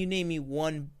 And can you name me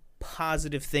one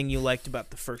positive thing you liked about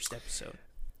the first episode?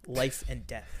 Life and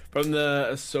death. From the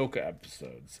Ahsoka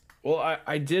episodes. Well,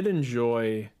 I did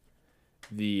enjoy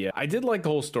I did like the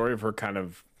whole story of her kind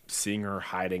of seeing her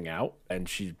hiding out, and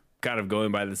she kind of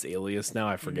going by this alias now.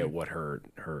 I forget what her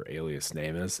alias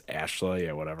name is. Ashla,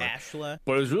 yeah, whatever. Ashla.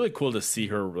 But it was really cool to see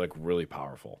her like really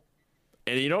powerful.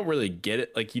 And you don't really get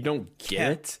it. Like, you don't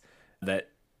get it that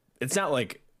it's not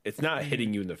like, it's not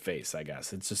hitting you in the face, I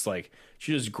guess. It's just like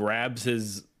she just grabs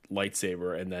his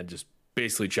lightsaber and then just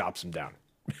basically chops him down.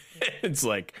 It's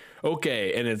like,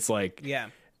 okay. And it's like,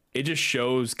 it just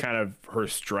shows kind of her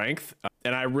strength.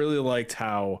 And I really liked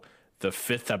how the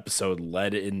 5th episode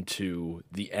led into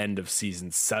the end of season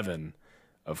 7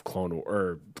 of Clone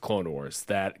Wars.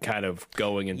 That kind of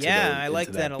going into I like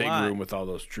that big lot. room with all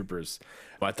those troopers.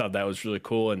 I thought that was really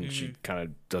cool, and she kind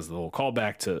of does the whole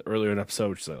callback to earlier in the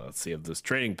episode. She's like, let's see if this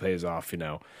training pays off, you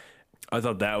know. I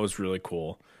thought that was really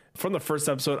cool. From the first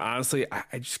episode, honestly,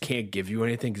 I just can't give you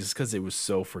anything just because it was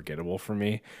so forgettable for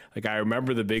me. Like, I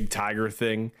remember the big tiger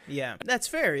thing. Yeah, that's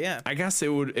fair, yeah. I guess it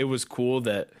was cool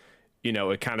that, you know,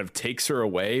 it kind of takes her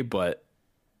away, but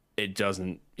it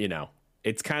doesn't, you know,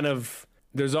 it's kind of,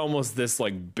 there's almost this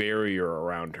like barrier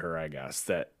around her, I guess,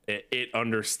 that it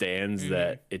understands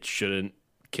that it shouldn't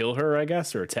kill her, I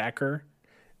guess, or attack her.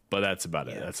 But that's about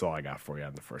it. That's all I got for you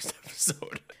on the first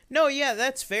episode. No, yeah,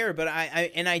 that's fair. But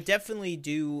I definitely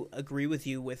do agree with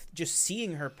you with just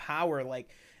seeing her power, like,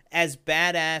 as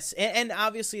badass. And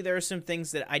obviously there are some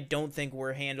things that I don't think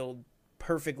were handled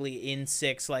perfectly in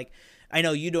 6. Like, I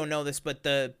know you don't know this, but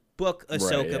the book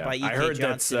Ahsoka by E.K. I heard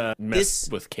Johnson, that's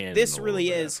messed with canon. This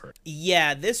really is.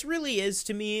 Yeah, this really is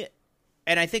to me,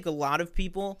 and I think a lot of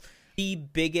people, the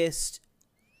biggest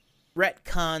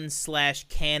retcon /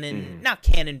 canon, not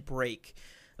canon break,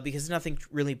 because nothing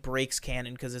really breaks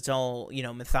canon, because it's all, you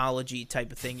know, mythology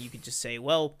type of thing. You could just say,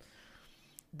 well,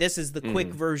 this is the quick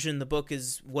version, the book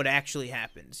is what actually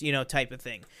happens, you know, type of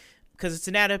thing. because it's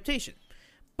an adaptation.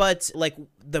 But, like,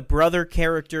 the brother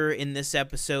character in this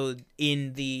episode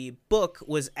in the book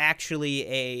was actually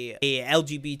a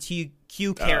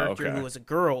LGBTQ character who was a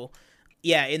girl.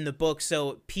 Yeah, in the book.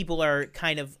 So people are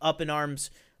kind of up in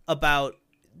arms about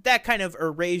that kind of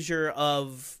erasure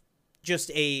of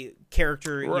just a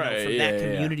character, from that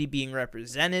community being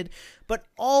represented. But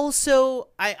also,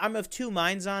 I'm of two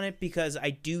minds on it, because I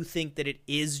do think that it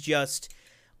is just,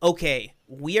 okay,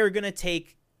 we are going to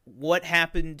take what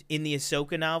happened in the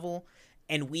Ahsoka novel,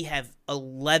 and we have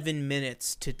 11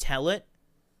 minutes to tell it.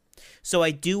 So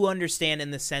I do understand in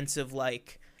the sense of,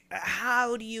 like,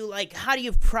 how do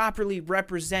you properly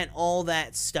represent all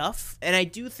that stuff? And I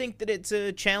do think that it's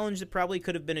a challenge that probably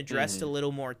could have been addressed a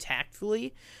little more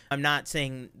tactfully. I'm not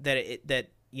saying that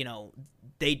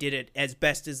they did it as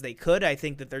best as they could. I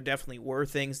think that there definitely were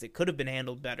things that could have been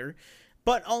handled better.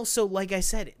 But also, like I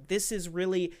said, this is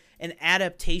really an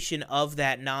adaptation of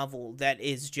that novel that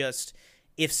is just,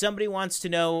 if somebody wants to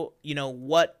know,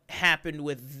 what happened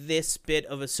with this bit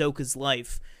of Ahsoka's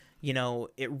life,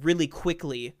 it really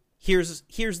quickly, here's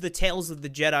the Tales of the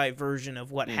Jedi version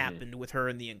of what happened with her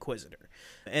and the Inquisitor.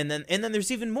 And then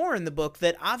there's even more in the book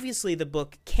that obviously the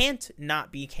book can't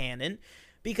not be canon,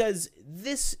 because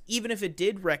this, even if it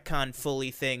did retcon fully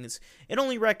things, it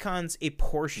only retcons a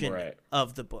portion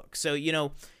of the book. So,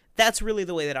 that's really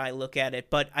the way that I look at it.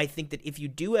 But I think that if you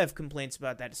do have complaints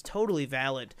about that, it's totally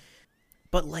valid.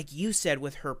 But like you said,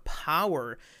 with her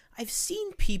power, I've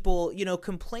seen people,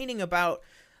 complaining about,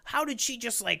 how did she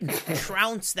just, like,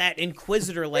 trounce that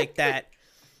Inquisitor like that?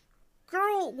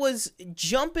 Girl was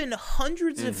jumping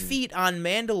hundreds of feet on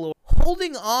Mandalore,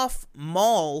 holding off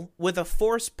Maul with a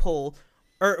force pull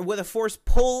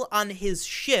on his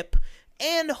ship,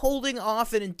 and holding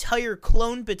off an entire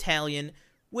clone battalion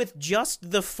with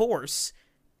just the Force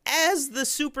as the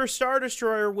Super Star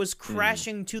Destroyer was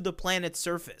crashing to the planet's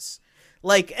surface.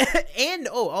 Like, and,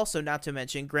 also not to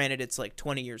mention, granted it's like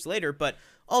 20 years later, but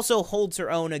also holds her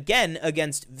own again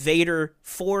against Vader,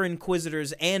 4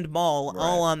 Inquisitors, and Maul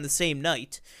all on the same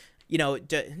night.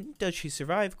 Does she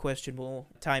survive? Questionable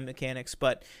time mechanics,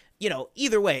 but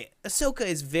either way, Ahsoka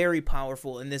is very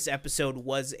powerful, and this episode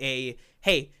was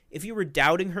hey, if you were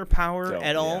doubting her power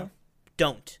at all,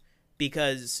 don't.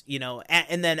 Because,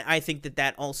 and then I think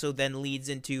that also then leads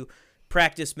into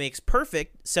practice makes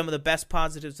perfect. Some of the best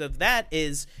positives of that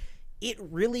is it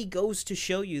really goes to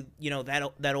show you,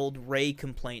 that old Rey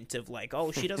complaint of, like,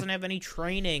 oh, she doesn't have any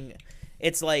training.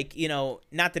 It's like,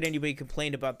 not that anybody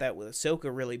complained about that with Ahsoka,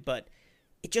 really, but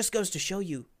it just goes to show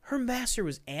you her master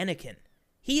was Anakin.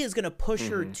 He is going to push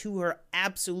her to her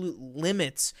absolute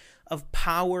limits of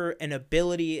power and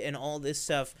ability and all this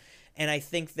stuff. And I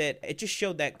think that it just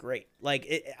showed that great.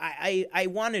 Like, I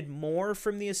wanted more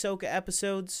from the Ahsoka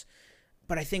episodes,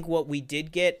 but I think what we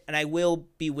did get, and I will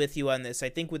be with you on this, I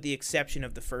think with the exception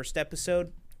of the first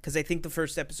episode, because I think the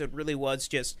first episode really was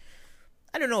just,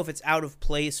 I don't know if it's out of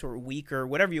place or weak or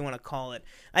whatever you want to call it.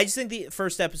 I just think the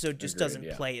first episode just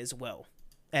doesn't play as well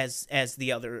as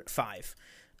the other 5.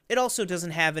 It also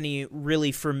doesn't have any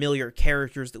really familiar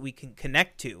characters that we can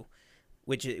connect to,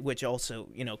 which also,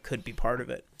 could be part of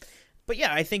it. But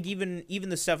yeah, I think even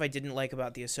the stuff I didn't like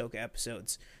about the Ahsoka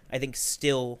episodes, I think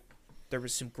still there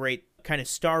was some great kind of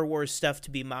Star Wars stuff to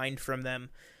be mined from them.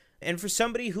 And for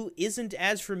somebody who isn't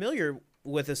as familiar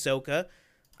with Ahsoka,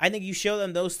 I think you show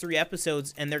them those 3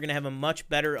 episodes and they're going to have a much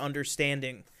better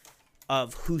understanding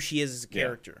of who she is as a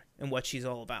character and what she's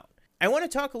all about. I want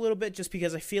to talk a little bit just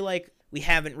because I feel like we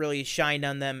haven't really shined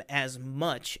on them as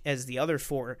much as the other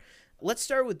 4. Let's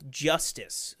start with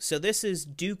Justice. So this is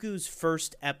Dooku's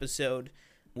first episode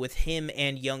with him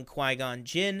and young Qui-Gon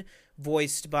Jinn,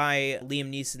 voiced by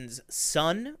Liam Neeson's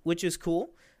son, which is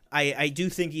cool. I do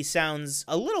think he sounds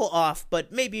a little off,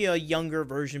 but maybe a younger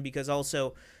version, because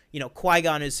also,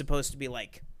 Qui-Gon is supposed to be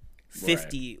like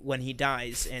 50 when he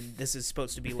dies, and this is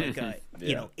supposed to be like a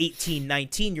 18,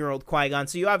 19-year-old Qui-Gon,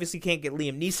 so you obviously can't get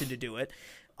Liam Neeson to do it.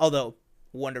 Although,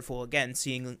 wonderful again,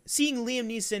 seeing Liam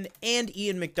Neeson and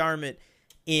Ian McDiarmid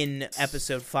in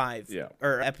episode 5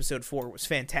 or episode 4 was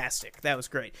fantastic. That was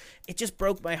great. It just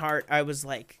broke my heart. I was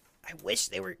like, I wish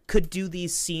they could do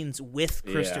these scenes with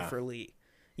Christopher Lee.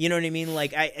 You know what I mean?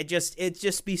 Like, it'd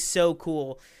just be so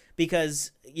cool,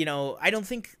 because, I don't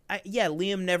think,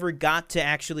 Liam never got to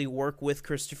actually work with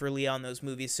Christopher Lee on those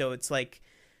movies. So it's like,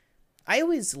 I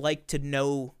always like to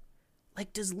know,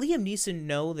 like, does Liam Neeson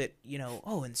know that,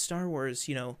 in Star Wars,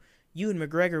 Ewan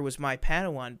McGregor was my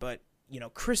Padawan, but,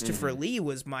 Christopher Lee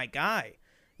was my guy.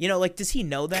 Does he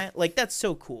know that? Like, that's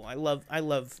so cool. I love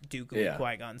Dooku and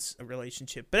Qui-Gon's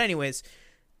relationship. But anyways,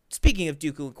 speaking of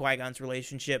Dooku and Qui-Gon's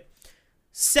relationship,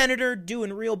 senator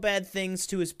doing real bad things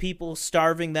to his people,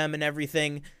 starving them and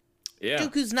everything. Yeah.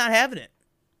 Dooku's not having it.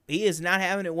 He is not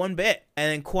having it one bit.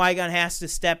 And then Qui-Gon has to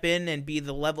step in and be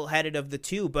the level-headed of the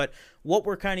two. But what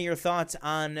were kind of your thoughts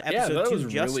on episode 2, was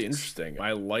Justice? Really interesting.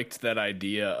 I liked that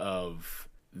idea of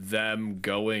them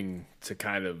going to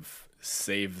kind of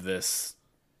save this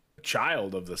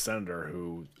child of the senator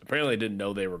who apparently didn't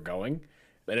know they were going.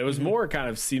 And it was more kind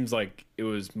of seems like it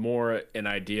was more an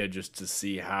idea just to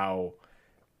see how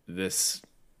this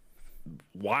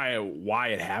why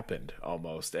it happened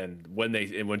almost. And when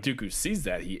Dooku sees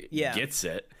that, he gets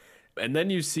it. And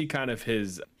then you see kind of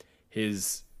his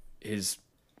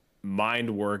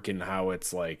mind work and how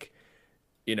it's like,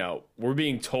 you know, we're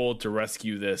being told to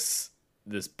rescue this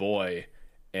boy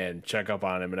and check up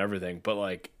on him and everything, but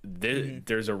like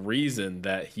there's a reason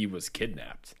that he was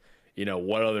kidnapped. You know,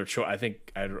 what other choice?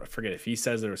 I forget if he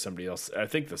says it or somebody else. I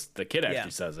think the kid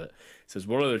actually says it. He says,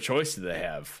 what other choice do they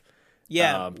have?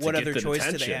 Yeah, what other choice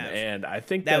do they have? And I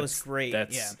think that was great.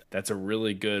 That's a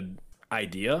really good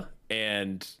idea,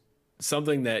 and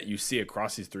something that you see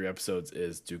across these 3 episodes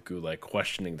is Dooku like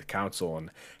questioning the council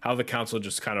and how the council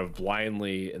just kind of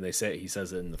blindly, and he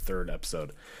says it in the 3rd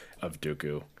episode of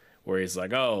Dooku, where he's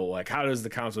like, oh, like how does the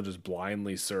council just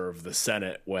blindly serve the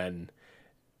Senate when,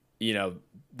 you know,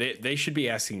 they should be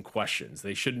asking questions.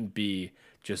 They shouldn't be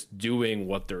just doing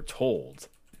what they're told.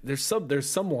 There's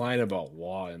some line about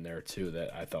law in there too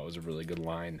that I thought was a really good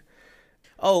line.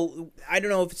 Oh, I don't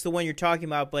know if it's the one you're talking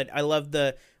about, but I love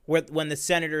when the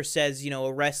senator says, you know,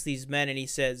 arrest these men, and he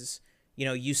says, you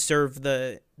know, you serve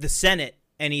the Senate,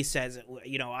 and he says,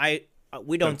 you know,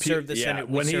 we don't serve the Senate.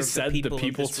 We when serve he said the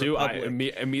people too, I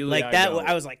immediately like that.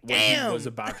 I was like, damn. When he was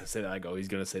about to say that, I go, he's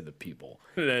gonna say the people,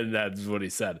 and that's what he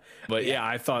said. But yeah,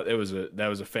 I thought that was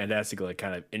a fantastic like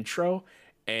kind of intro.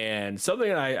 And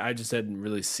something I just hadn't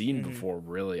really seen before,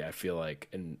 really, I feel like.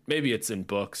 And maybe it's in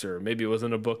books, or maybe it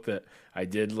wasn't a book that I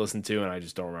did listen to and I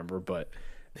just don't remember. But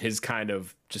his kind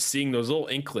of just seeing those little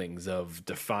inklings of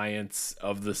defiance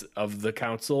of the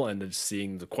council, and just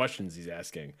seeing the questions he's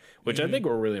asking, which I think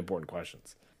were really important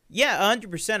questions. Yeah,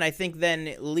 100%. I think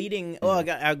then leading...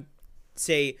 I'd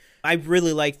say I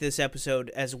really liked this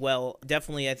episode as well.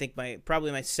 Definitely, I think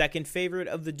probably my second favorite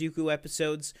of the Dooku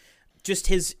episodes. Just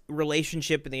his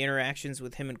relationship and the interactions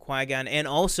with him and Qui-Gon. And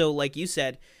also, like you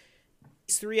said,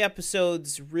 these 3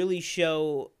 episodes really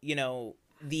show, you know,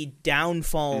 the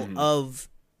downfall of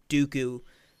Dooku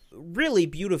really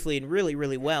beautifully and really,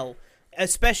 really well.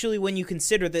 Especially when you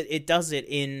consider that it does it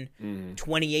in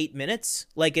 28 minutes.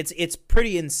 Like, it's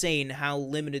pretty insane how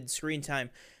limited screen time.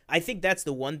 I think that's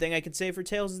the one thing I could say for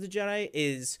Tales of the Jedi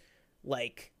is,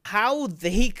 like, how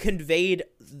they conveyed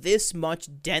this much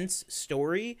dense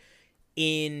story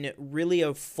in really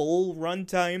a full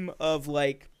runtime of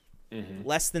like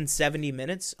less than 70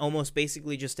 minutes, almost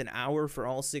basically just an hour for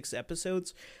all 6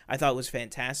 episodes. I thought was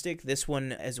fantastic. This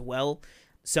one as well.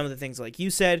 Some of the things like you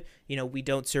said, you know, we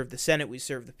don't serve the Senate, we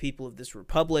serve the people of this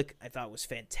republic, I thought was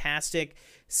fantastic.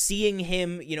 Seeing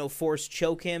him, you know, force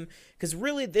choke him, because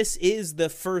really this is the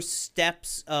first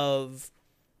steps of,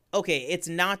 okay, it's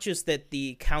not just that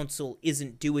the council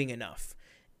isn't doing enough.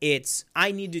 It's,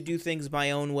 I need to do things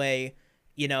my own way,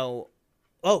 you know,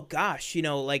 oh gosh, you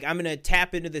know, like I'm going to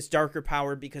tap into this darker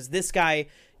power because this guy,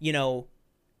 you know,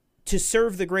 to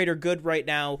serve the greater good right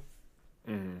now,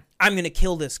 I'm going to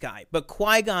kill this guy. But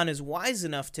Qui-Gon is wise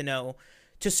enough to know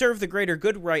to serve the greater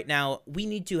good right now, we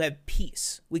need to have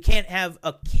peace. We can't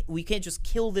just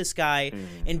kill this guy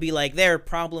and be like, there,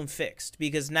 problem fixed,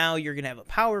 because now you're going to have a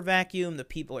power vacuum. The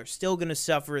people are still going to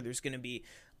suffer. There's going to be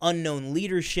unknown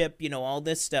leadership, you know, all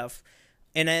this stuff.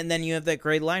 And then you have that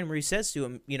great line where he says to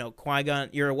him, you know, Qui-Gon,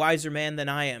 you're a wiser man than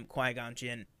I am, Qui-Gon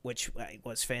Jinn, which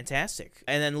was fantastic.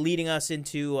 And then leading us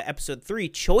into episode 3,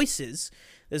 Choices.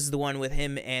 This is the one with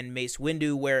him and Mace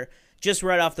Windu, where just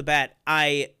right off the bat,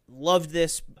 I loved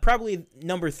this. Probably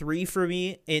number 3 for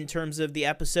me in terms of the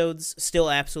episodes. Still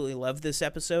absolutely love this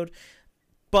episode.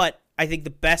 But I think the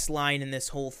best line in this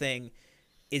whole thing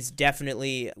is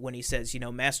definitely when he says, you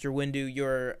know, Master Windu,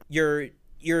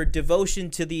 your devotion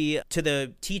to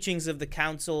the teachings of the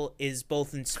council is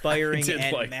both inspiring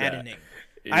and like maddening.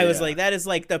 Yeah. I was like, that is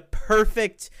like the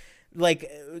perfect,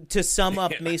 like, to sum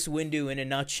up Mace Windu in a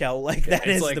nutshell. Like, that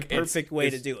is like, the perfect way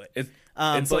to do it.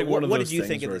 It's like one of those what did you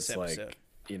think of this like, episode?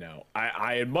 You know,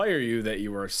 I admire you that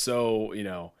you are so, you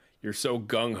know, you're so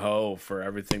gung-ho for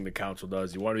everything the council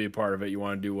does. You want to be a part of it. You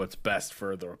want to do what's best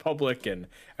for the Republic and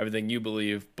everything you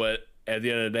believe. But at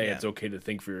the end of the day, it's okay to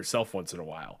think for yourself once in a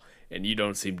while. And you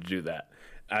don't seem to do that.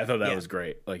 I thought that was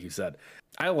great, like you said.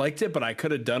 I liked it, but I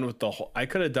could have done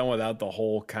without the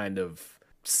whole kind of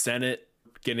Senate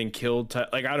getting killed.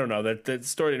 Like, I don't know, that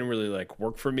story didn't really like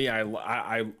work for me.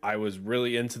 I was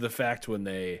really into the fact when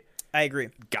they I agree.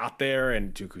 got there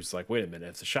and Dooku's like, wait a minute,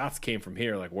 if the shots came from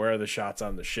here, like where are the shots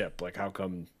on the ship? Like, how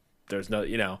come there's no,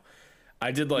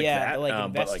 I did like that.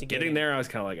 But like getting there, I was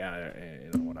kind of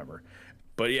like, whatever.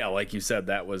 But yeah, like you said,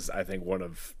 that was, I think, one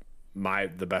of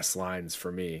the best lines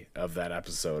for me of that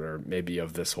episode, or maybe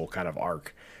of this whole kind of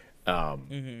arc.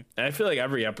 And I feel like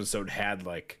every episode had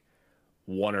like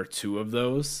one or two of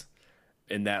those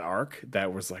in that arc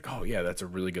that was like, oh yeah, that's a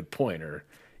really good point, or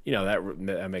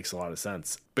that makes a lot of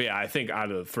sense. But yeah, I think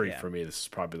out of the three, for me, this is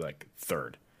probably like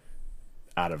third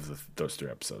out of those three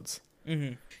episodes.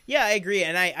 Yeah, I agree,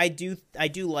 and I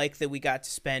do like that we got to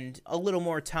spend a little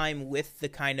more time with the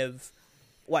kind of,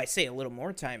 well, I say a little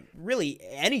more time, really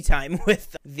any time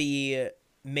with the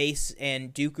Mace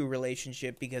and Dooku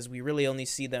relationship, because we really only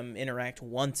see them interact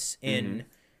once in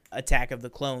Attack of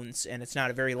the Clones, and it's not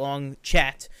a very long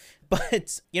chat.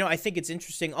 But, I think it's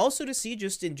interesting also to see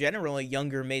just in general a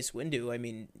younger Mace Windu. I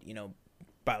mean,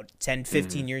 about 10,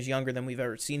 15 years younger than we've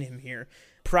ever seen him here,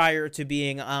 prior to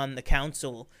being on the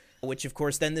council, which, of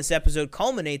course, then this episode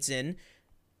culminates in.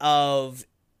 The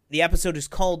episode is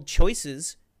called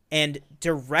Choices, and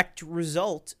direct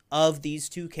result of these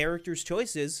two characters'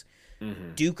 choices,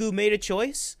 Dooku made a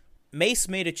choice, Mace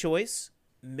made a choice,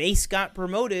 Mace got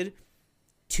promoted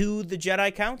to the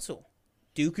Jedi Council.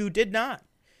 Dooku did not.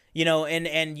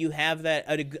 And you have that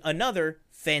another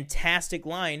fantastic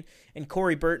line, and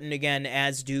Corey Burton again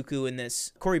as Dooku in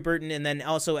this. Corey Burton, and then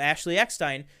also Ashley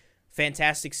Eckstein.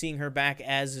 Fantastic seeing her back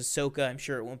as Ahsoka. I'm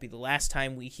sure it won't be the last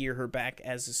time we hear her back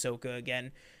as Ahsoka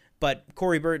again. But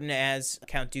Corey Burton as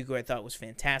Count Dooku I thought was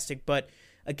fantastic. But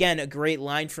again, a great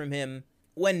line from him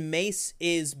when Mace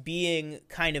is being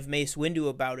kind of Mace Windu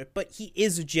about it, but he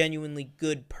is a genuinely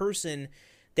good person,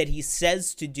 that he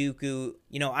says to Dooku,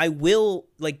 I will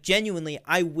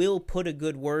put a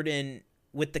good word in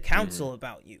with the council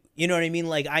about you. You know what I mean?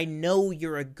 Like, I know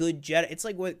you're a good Jedi. It's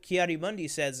like what Ki-Adi-Mundi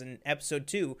says in episode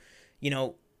 2.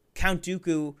 Count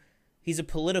Dooku, he's a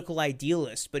political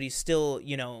idealist, but he's still,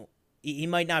 he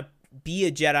might not be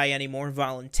a Jedi anymore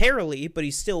voluntarily, but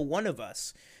he's still one of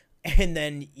us. And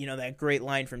then, that great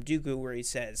line from Dooku where he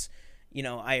says,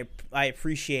 I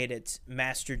appreciate it,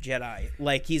 Master Jedi.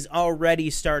 Like, he's already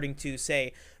starting to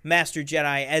say Master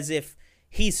Jedi as if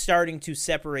he's starting to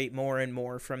separate more and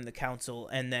more from the council.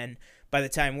 And then by the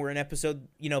time we're in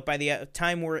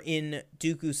time we're in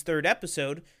Dooku's third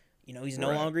episode, he's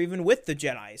no longer even with the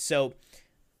Jedi. So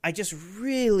I just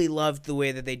really loved the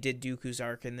way that they did Dooku's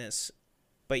arc in this.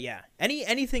 But yeah,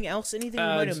 anything else? Anything you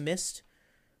might have missed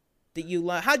that you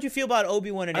how'd you feel about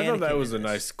Obi-Wan and Anakin? I thought that was a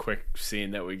nice quick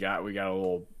scene that we got. We got a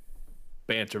little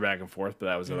banter back and forth, but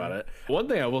that was about it. One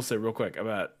thing I will say real quick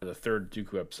about the third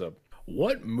Dooku episode: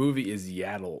 what movie is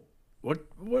Yaddle? What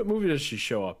movie does she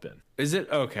show up in? Is it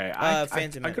okay? I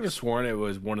could have sworn it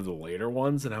was one of the later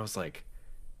ones, and I was like,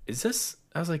 is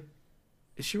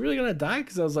she really gonna die?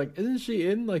 Because I was like, isn't she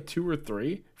in like 2 or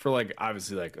 3 for like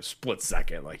obviously like a split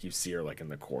second, like you see her like in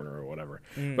the corner or whatever.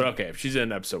 But okay, if she's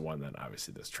in episode 1, then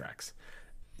obviously this tracks.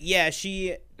 Yeah,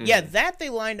 that they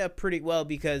lined up pretty well,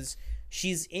 because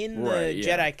she's in the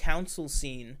Jedi Council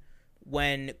scene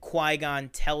when Qui-Gon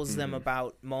tells them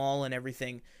about Maul and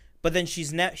everything, but then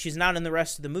she's not in the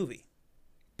rest of the movie,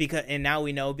 and now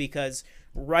we know, because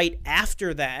right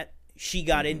after that she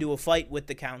got into a fight with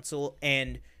the Council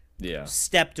and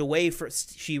stepped away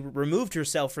she removed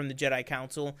herself from the Jedi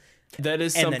Council. That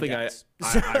is something I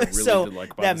really did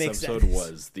like about this episode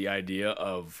was the idea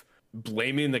of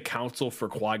blaming the Council for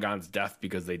Qui-Gon's death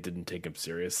because they didn't take him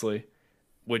seriously,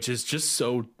 which is just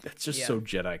so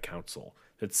Jedi Council.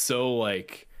 It's so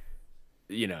like,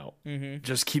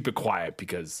 just keep it quiet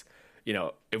because,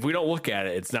 if we don't look at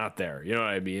it, it's not there. You know what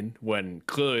I mean? When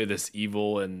clearly this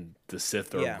evil and the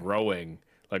Sith are growing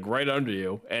like right under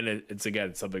you. And it's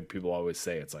again, something people always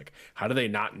say. It's like, how do they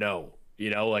not know?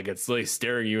 Like it's like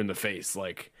staring you in the face.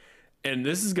 Like, and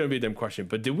this is going to be a dumb question,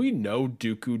 but did we know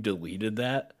Dooku deleted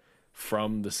that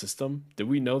from the system? Did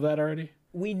we know that already?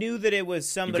 We knew that it was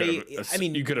somebody.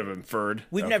 You could have inferred.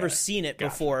 We've never seen it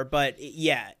before, but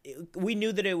yeah, we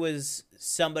knew that it was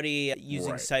somebody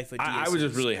using Sifo Dyas. I was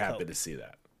just really happy to see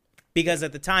that, because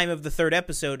at the time of the third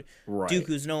episode,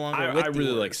 Dooku's no longer with the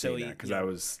really like seeing that,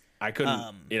 because I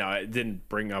couldn't, it didn't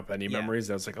bring up any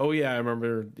memories. I was like, oh yeah, I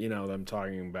remember, them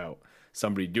talking about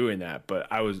somebody doing that, but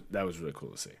that was really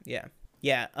cool to see.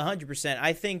 Yeah, 100%.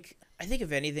 I think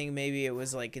if anything, maybe it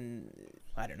was like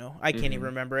I don't know. I can't even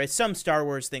remember. It's some Star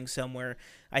Wars thing somewhere.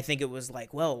 I think it was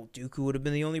like, well, Dooku would have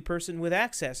been the only person with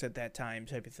access at that time,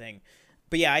 type of thing.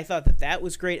 But yeah, I thought that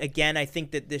was great. Again, I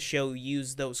think that this show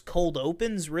used those cold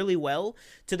opens really well,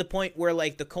 to the point where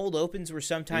like the cold opens were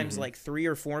sometimes like 3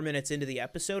 or 4 minutes into the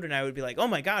episode, and I would be like, oh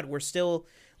my God, we're still,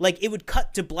 like, it would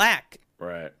cut to black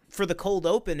for the cold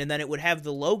open, and then it would have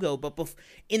the logo. But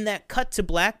in that cut to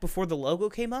black before the logo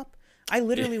came up, I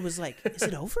literally was like, is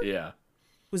it over? Yeah.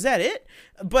 Was that it?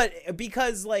 But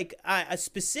because like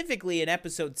specifically in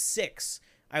episode 6,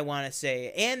 I want to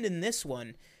say, and in this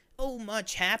one, so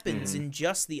much happens in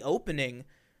just the opening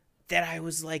that I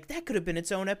was like, that could have been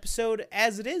its own episode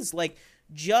as it is. Like,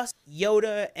 just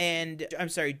Yaddle and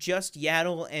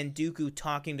Dooku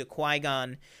talking to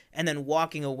Qui-Gon and then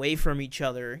walking away from each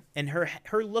other, and her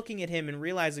looking at him and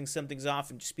realizing something's off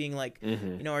and just being like,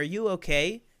 you know, are you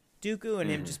okay, Dooku?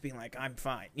 And him just being like, I'm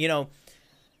fine. You know,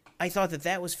 I thought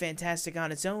that was fantastic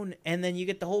on its own, and then you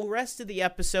get the whole rest of the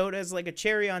episode as like a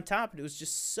cherry on top, and it was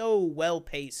just so well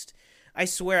paced. I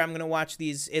swear I'm going to watch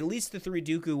these, at least the 3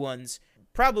 Dooku ones,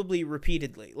 probably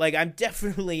repeatedly. Like, I'm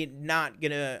definitely not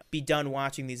going to be done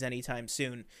watching these anytime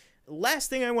soon. Last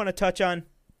thing I want to touch on,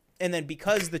 and then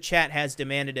because the chat has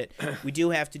demanded it, we do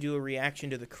have to do a reaction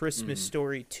to the Christmas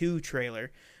Story 2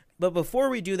 trailer. But before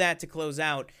we do that, to close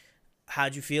out,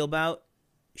 how'd you feel about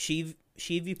Sheevy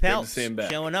Peltz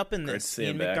showing up in this?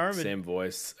 Ian McDiarmid, same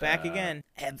voice, back again.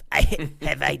 Have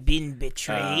I been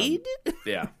betrayed?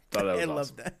 Yeah, thought that was I awesome.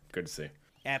 love that. Good to see.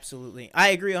 Absolutely, I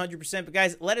agree 100%. But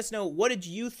guys, let us know, what did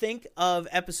you think of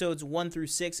episodes 1 through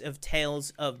 6 of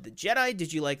Tales of the Jedi?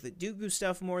 Did you like the Dooku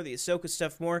stuff more, the Ahsoka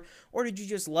stuff more, or did you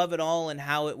just love it all and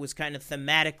how it was kind of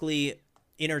thematically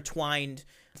intertwined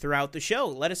throughout the show?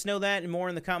 Let us know that and more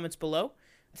in the comments below.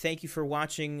 Thank you for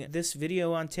watching this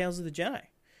video on Tales of the Jedi.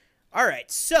 All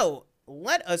right, so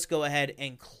let us go ahead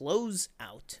and close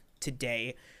out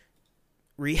today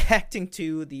reacting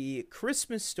to the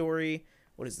Christmas Story.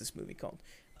 What is this movie called?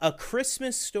 A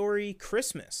Christmas Story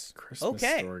Christmas.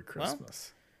 Story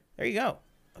Christmas. Well, there you go.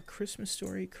 A Christmas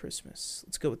Story Christmas.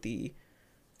 Let's go with the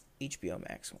HBO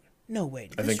Max one. No way.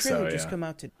 Did this trailer just come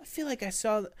out to? I feel like I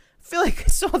saw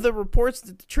the reports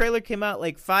that the trailer came out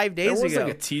like 5 days ago. There was like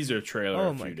a teaser trailer.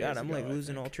 Oh my God, I'm like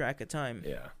losing all track of time.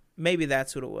 Yeah. Maybe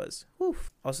that's what it was. Whew.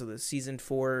 Also, the season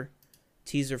 4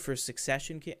 teaser for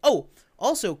Succession came. Oh,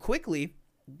 also quickly,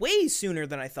 way sooner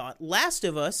than I thought, Last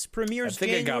of Us premieres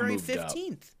January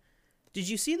 15th. Did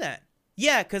you see that?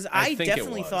 Yeah, because I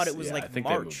definitely thought it was like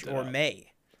March or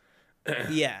May.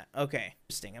 Yeah, okay.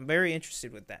 Interesting. I'm very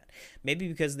interested with that. Maybe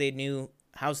because they knew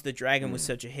House of the Dragon was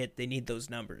such a hit, they need those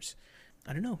numbers.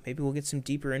 I don't know. Maybe we'll get some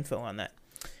deeper info on that.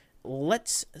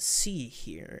 Let's see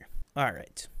here. All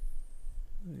right.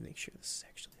 Let me make sure this is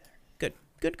actually there.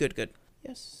 Good.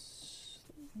 Yes.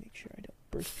 Let me make sure I don't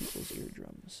burst people's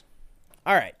eardrums.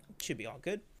 All right. Should be all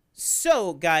good.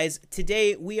 So, guys,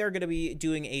 today we are going to be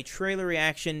doing a trailer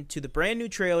reaction to the brand new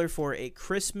trailer for A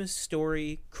Christmas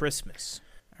Story Christmas.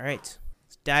 All right.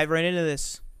 Let's dive right into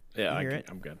this. Yeah,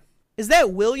 I'm good. Is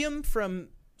that William from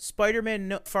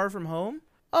Spider-Man Far From Home?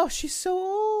 Oh, she's so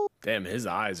old. Damn, his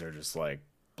eyes are just like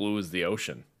blue as the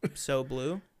ocean. So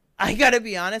blue. I gotta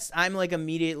be honest, I'm like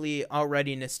immediately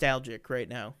already nostalgic right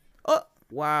now. Oh,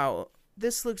 wow.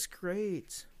 This looks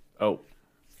great. Oh,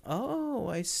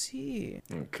 I see.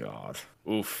 Oh, God.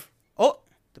 Oof. Oh,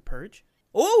 The Purge.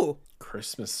 Oh!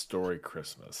 Christmas Story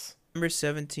Christmas. November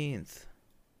 17th.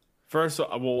 First,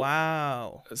 well,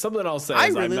 wow. Something I'll say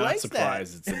is really I'm not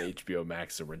surprised that. it's an HBO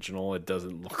Max original. It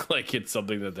doesn't look like it's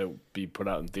something that they'll be put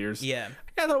out in theaters. Yeah,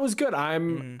 that was good.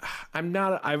 I'm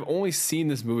not. I've only seen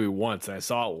this movie once, and I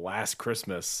saw it last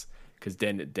Christmas because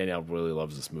Danielle really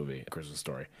loves this movie, Christmas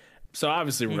Story. So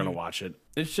obviously we're gonna watch it.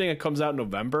 Interesting, it comes out in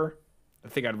November. I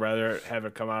think I'd rather have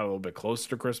it come out a little bit closer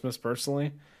to Christmas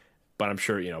personally, but I'm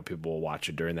sure people will watch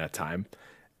it during that time.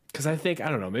 Because I think, I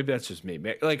don't know, maybe that's just me.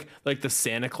 Like the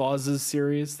Santa Clauses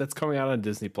series that's coming out on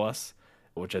Disney Plus,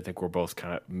 which I think we're both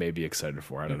kind of maybe excited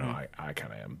for. I don't know. I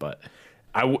kind of am, but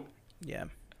yeah,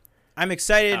 I'm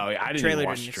excited. I didn't even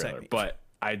watch the trailer, but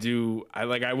I do. I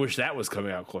wish that was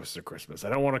coming out closer to Christmas. I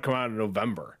don't want to come out in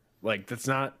November. Like, that's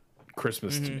not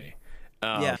Christmas to me.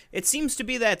 Yeah, it seems to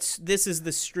be that this is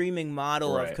the streaming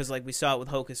model of, because like we saw it with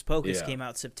Hocus Pocus, came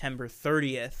out September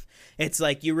 30th. It's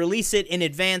like you release it in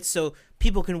advance so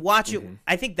people can watch it.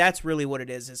 I think that's really what it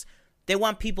is they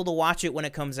want people to watch it when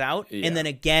it comes out and then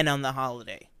again on the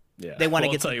holiday. Yeah. They want to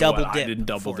get the double dip. I didn't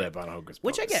double dip on Hocus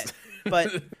Pocus. Which I get.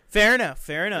 But fair enough.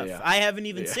 Yeah. I haven't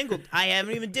even I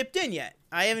haven't even dipped in yet.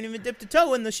 I haven't even dipped a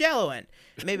toe in the shallow end.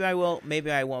 Maybe I will, maybe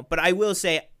I won't. But I will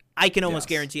say I can almost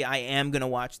guarantee I am going to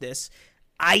watch this.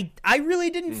 I really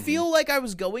didn't feel like I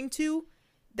was going to.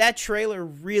 That trailer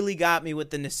really got me with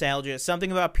the nostalgia.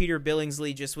 Something about Peter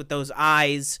Billingsley just with those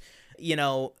eyes,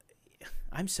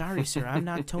 I'm sorry, sir. I'm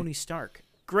not Tony Stark.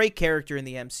 Great character in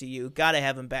the MCU. Got to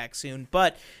have him back soon.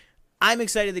 But I'm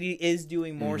excited that he is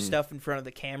doing more stuff in front of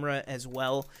the camera as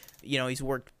well. You know, he's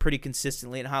worked pretty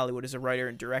consistently in Hollywood as a writer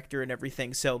and director and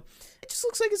everything. So it just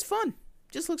looks like it's fun.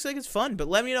 But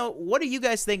let me know, what do you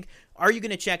guys think? Are you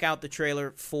going to check out the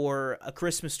trailer for A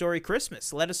Christmas Story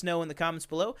Christmas? Let us know in the comments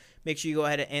below. Make sure you go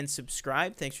ahead and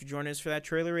subscribe. Thanks for joining us for that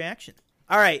trailer reaction.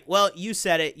 All right, well, you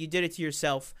said it. You did it to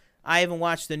yourself. I haven't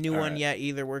watched the new one yet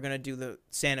either. We're going to do the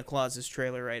Santa Claus's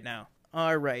trailer right now.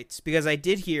 All right, because I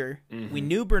did hear, we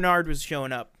knew Bernard was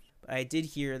showing up, but I did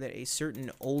hear that a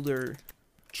certain older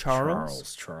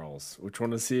Charles. Which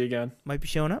one is he again? Might be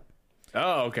showing up.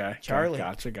 Oh, okay. Charlie.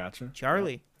 Gotcha.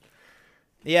 Charlie.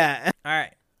 Yeah. All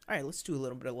right, let's do a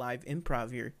little bit of live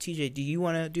improv here. TJ, do you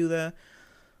want to do the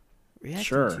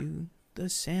reaction to the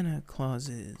Santa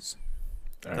Clauses?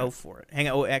 Go for it. Hang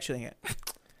on. Oh, actually, hang on.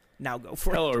 Now go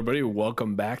for it. Hello, everybody.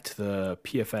 Welcome back to the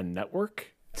PFN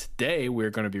Network. Today, we're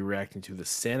going to be reacting to the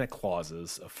Santa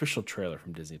Clauses official trailer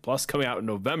from Disney Plus coming out in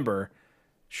November.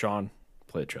 Sean,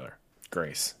 play the trailer.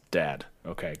 Grace, Dad.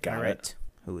 Okay, got it.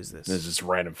 Who is this? This is just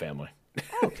random family.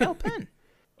 Oh, Cal Penn.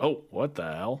 Oh, what the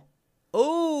hell?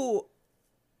 Oh,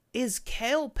 is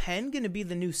Cal Penn going to be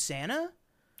the new Santa?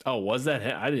 Oh, was that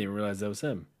him? I didn't even realize that was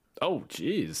him. Oh,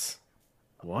 jeez.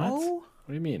 What? Oh. What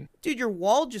do you mean? Dude, your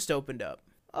wall just opened up.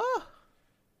 Oh.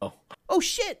 Oh. Oh,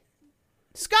 shit.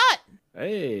 Scott.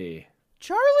 Hey.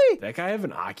 Charlie. That guy have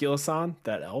an Oculus on?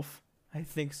 That elf? I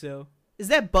think so. Is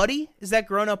that Buddy? Is that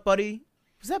grown-up Buddy?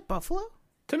 Was that Buffalo?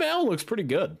 Tim Allen looks pretty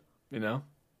good, you know?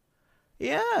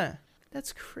 Yeah.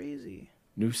 That's crazy.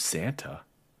 New Santa.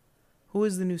 Who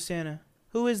is the new Santa?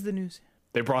 Who is the new Santa?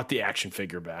 They brought the action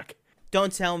figure back.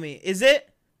 Don't tell me. Is it?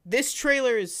 This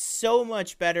trailer is so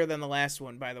much better than the last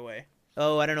one, by the way.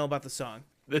 Oh, I don't know about the song.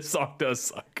 This song does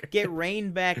suck. Get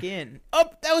reined back in. Oh,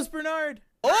 that was Bernard.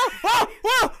 Oh,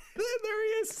 There he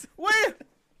is. where?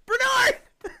 Bernard!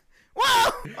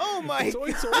 Whoa! Oh my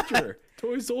Toy God. Soldier.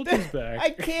 Toy Soldier's back.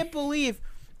 I can't believe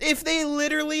if they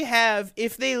literally have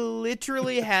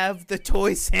the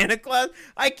toy Santa Claus.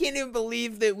 I can't even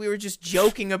believe that we were just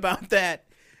joking about that,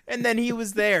 and then he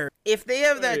was there. If they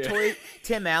have that toy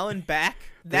Tim Allen back,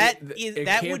 that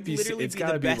would literally be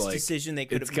the best decision they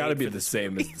could have made. It's got to be the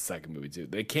same as the second movie too.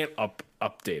 They can't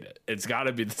update it. It's got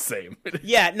to be the same.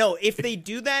 Yeah, no. If they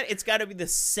do that, it's got to be the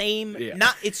same.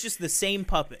 Yeah. It's just the same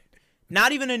puppet.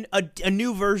 Not even a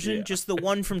new version, just the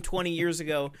one from 20 years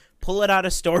ago. Pull it out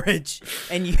of storage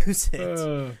and use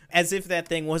it. As if that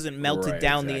thing wasn't melted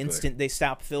down the instant they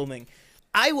stopped filming.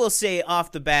 I will say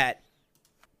off the bat,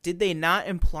 did they not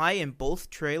imply in both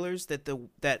trailers that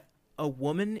that a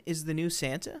woman is the new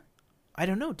Santa? I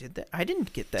don't know. Did that? I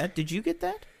didn't get that. Did you get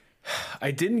that?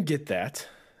 I didn't get that.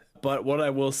 But what I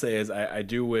will say is I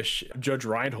do wish Judge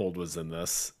Reinhold was in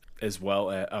this as well.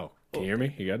 Can you hear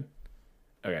me? You good?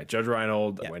 Okay, Judge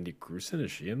Reinhold, Wendy Grusin,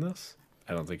 is she in this?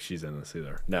 I don't think she's in this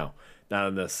either. No, not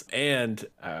in this. And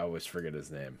I always forget his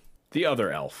name. The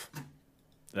other elf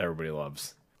that everybody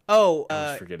loves. Oh, I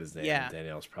always forget his name. Yeah.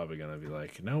 Danielle's probably going to be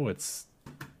like, no, what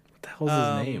the hell's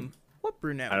his name? What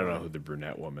brunette? I don't know who the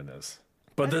brunette woman is.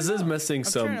 But this is missing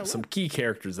some key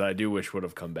characters that I do wish would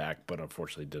have come back, but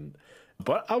unfortunately didn't.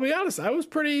 But I'll be honest, I'm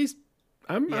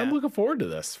looking forward to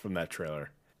this from that trailer.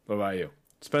 What about you?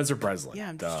 Spencer Breslin. Yeah,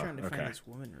 I'm just trying to find this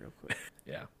woman real quick.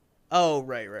 Yeah. Oh,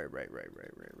 right.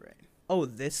 Oh,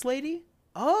 this lady?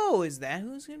 Oh, is that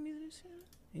who's going to be the new Santa?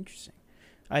 Interesting.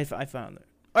 I found that.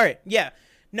 All right, yeah.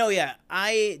 No, yeah.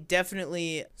 I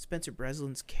definitely... Spencer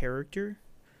Breslin's character...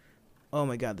 Oh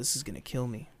my God, this is going to kill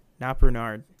me. Not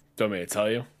Bernard. Don't me to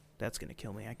tell you? That's going to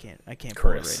kill me. I can't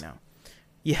pull it right now.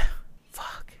 Yeah.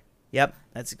 Fuck. Yep,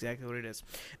 that's exactly what it is.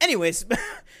 Anyways...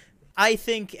 I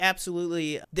think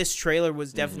absolutely this trailer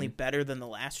was definitely better than the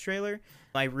last trailer.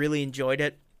 I really enjoyed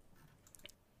it.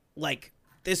 Like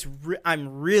this,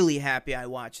 I'm really happy I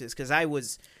watched this because I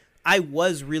was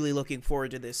really looking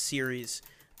forward to this series.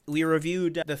 We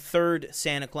reviewed the third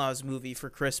Santa Claus movie for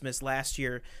Christmas last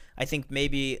year. I think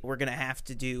maybe we're gonna have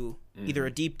to do either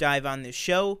a deep dive on this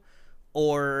show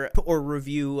or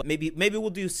review. Maybe we'll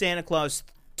do Santa Claus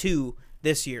 2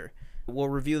 this year. We'll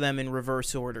review them in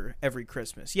reverse order every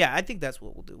Christmas. Yeah, I think that's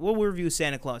what we'll do. We'll review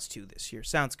Santa Claus 2 this year.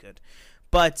 Sounds good.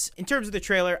 But in terms of the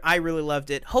trailer, I really loved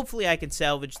it. Hopefully I can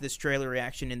salvage this trailer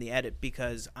reaction in the edit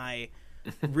because I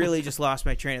really just lost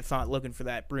my train of thought looking for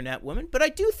that brunette woman. But I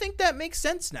do think that makes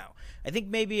sense now. I think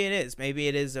maybe it is. Maybe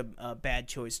it is a bad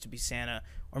choice to be Santa.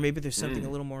 Or maybe there's something a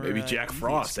little more... Maybe Jack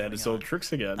Frost had his old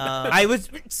tricks again. I was...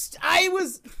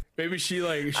 Maybe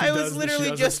I was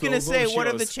literally just going to say, what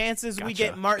are the chances we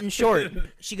get Martin Short?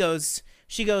 She goes,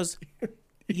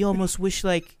 you almost wish,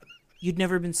 like, You'd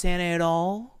never been Santa at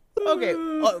all? Okay,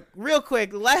 real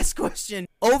quick, last question.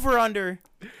 Over under.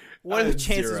 What are the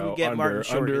chances we get Martin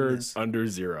Short in this? Under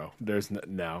 0. There's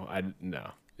no.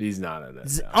 He's not in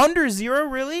it. No. Under 0,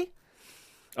 really?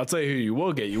 I'll tell you who you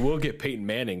will get. You will get Peyton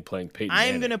Manning playing Peyton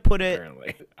Manning. I'm gonna put it.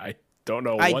 Apparently, I don't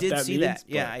know. I what did that see means, that.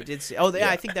 Yeah, I did see. Oh, yeah,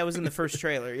 I think that was in the first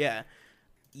trailer. Yeah.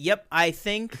 Yep. I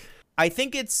think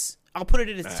it's. I'll put it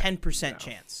at a 10%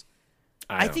 chance.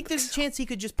 I think there's a chance he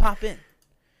could just pop in,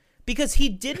 because he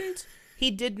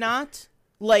did not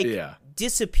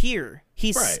disappear.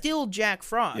 He's still Jack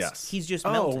Frost. Yes. He's just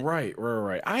melted. Oh,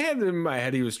 right. I had in my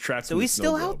head he was trapped. So he's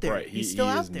still out there. Right. He's still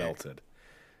out there. Melted.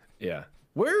 Yeah.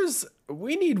 What's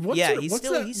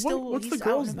the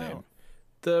girl's name?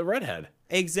 The redhead.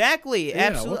 Exactly. Yeah,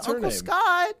 Absolutely. what's her Uncle name?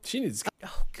 Scott. She needs.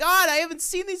 Oh God, I haven't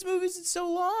seen these movies in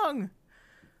so long.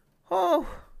 Oh.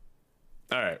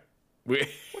 All right.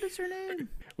 What is her name?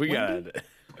 We got it.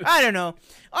 I don't know.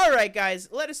 All right, guys.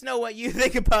 Let us know what you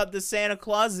think about the Santa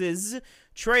Clauses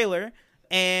trailer.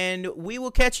 And we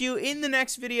will catch you in the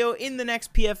next video, in the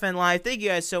next PFN Live. Thank you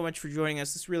guys so much for joining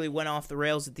us. This really went off the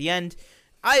rails at the end.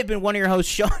 I have been one of your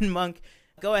hosts, Sean Monk.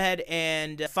 Go ahead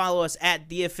and follow us at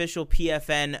The Official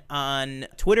PFN on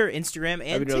Twitter, Instagram,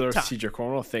 and TikTok. CJ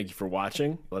Cornwell, thank you for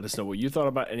watching. Let us know what you thought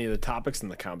about any of the topics in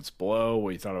the comments below,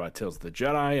 what you thought about Tales of the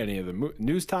Jedi, any of the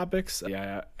news topics.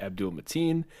 Yeah,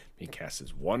 ABDUL-MATEEN, being cast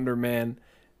as Wonder Man,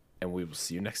 and we will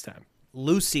see you next time.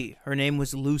 Lucy. Her name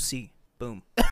was Lucy. Boom.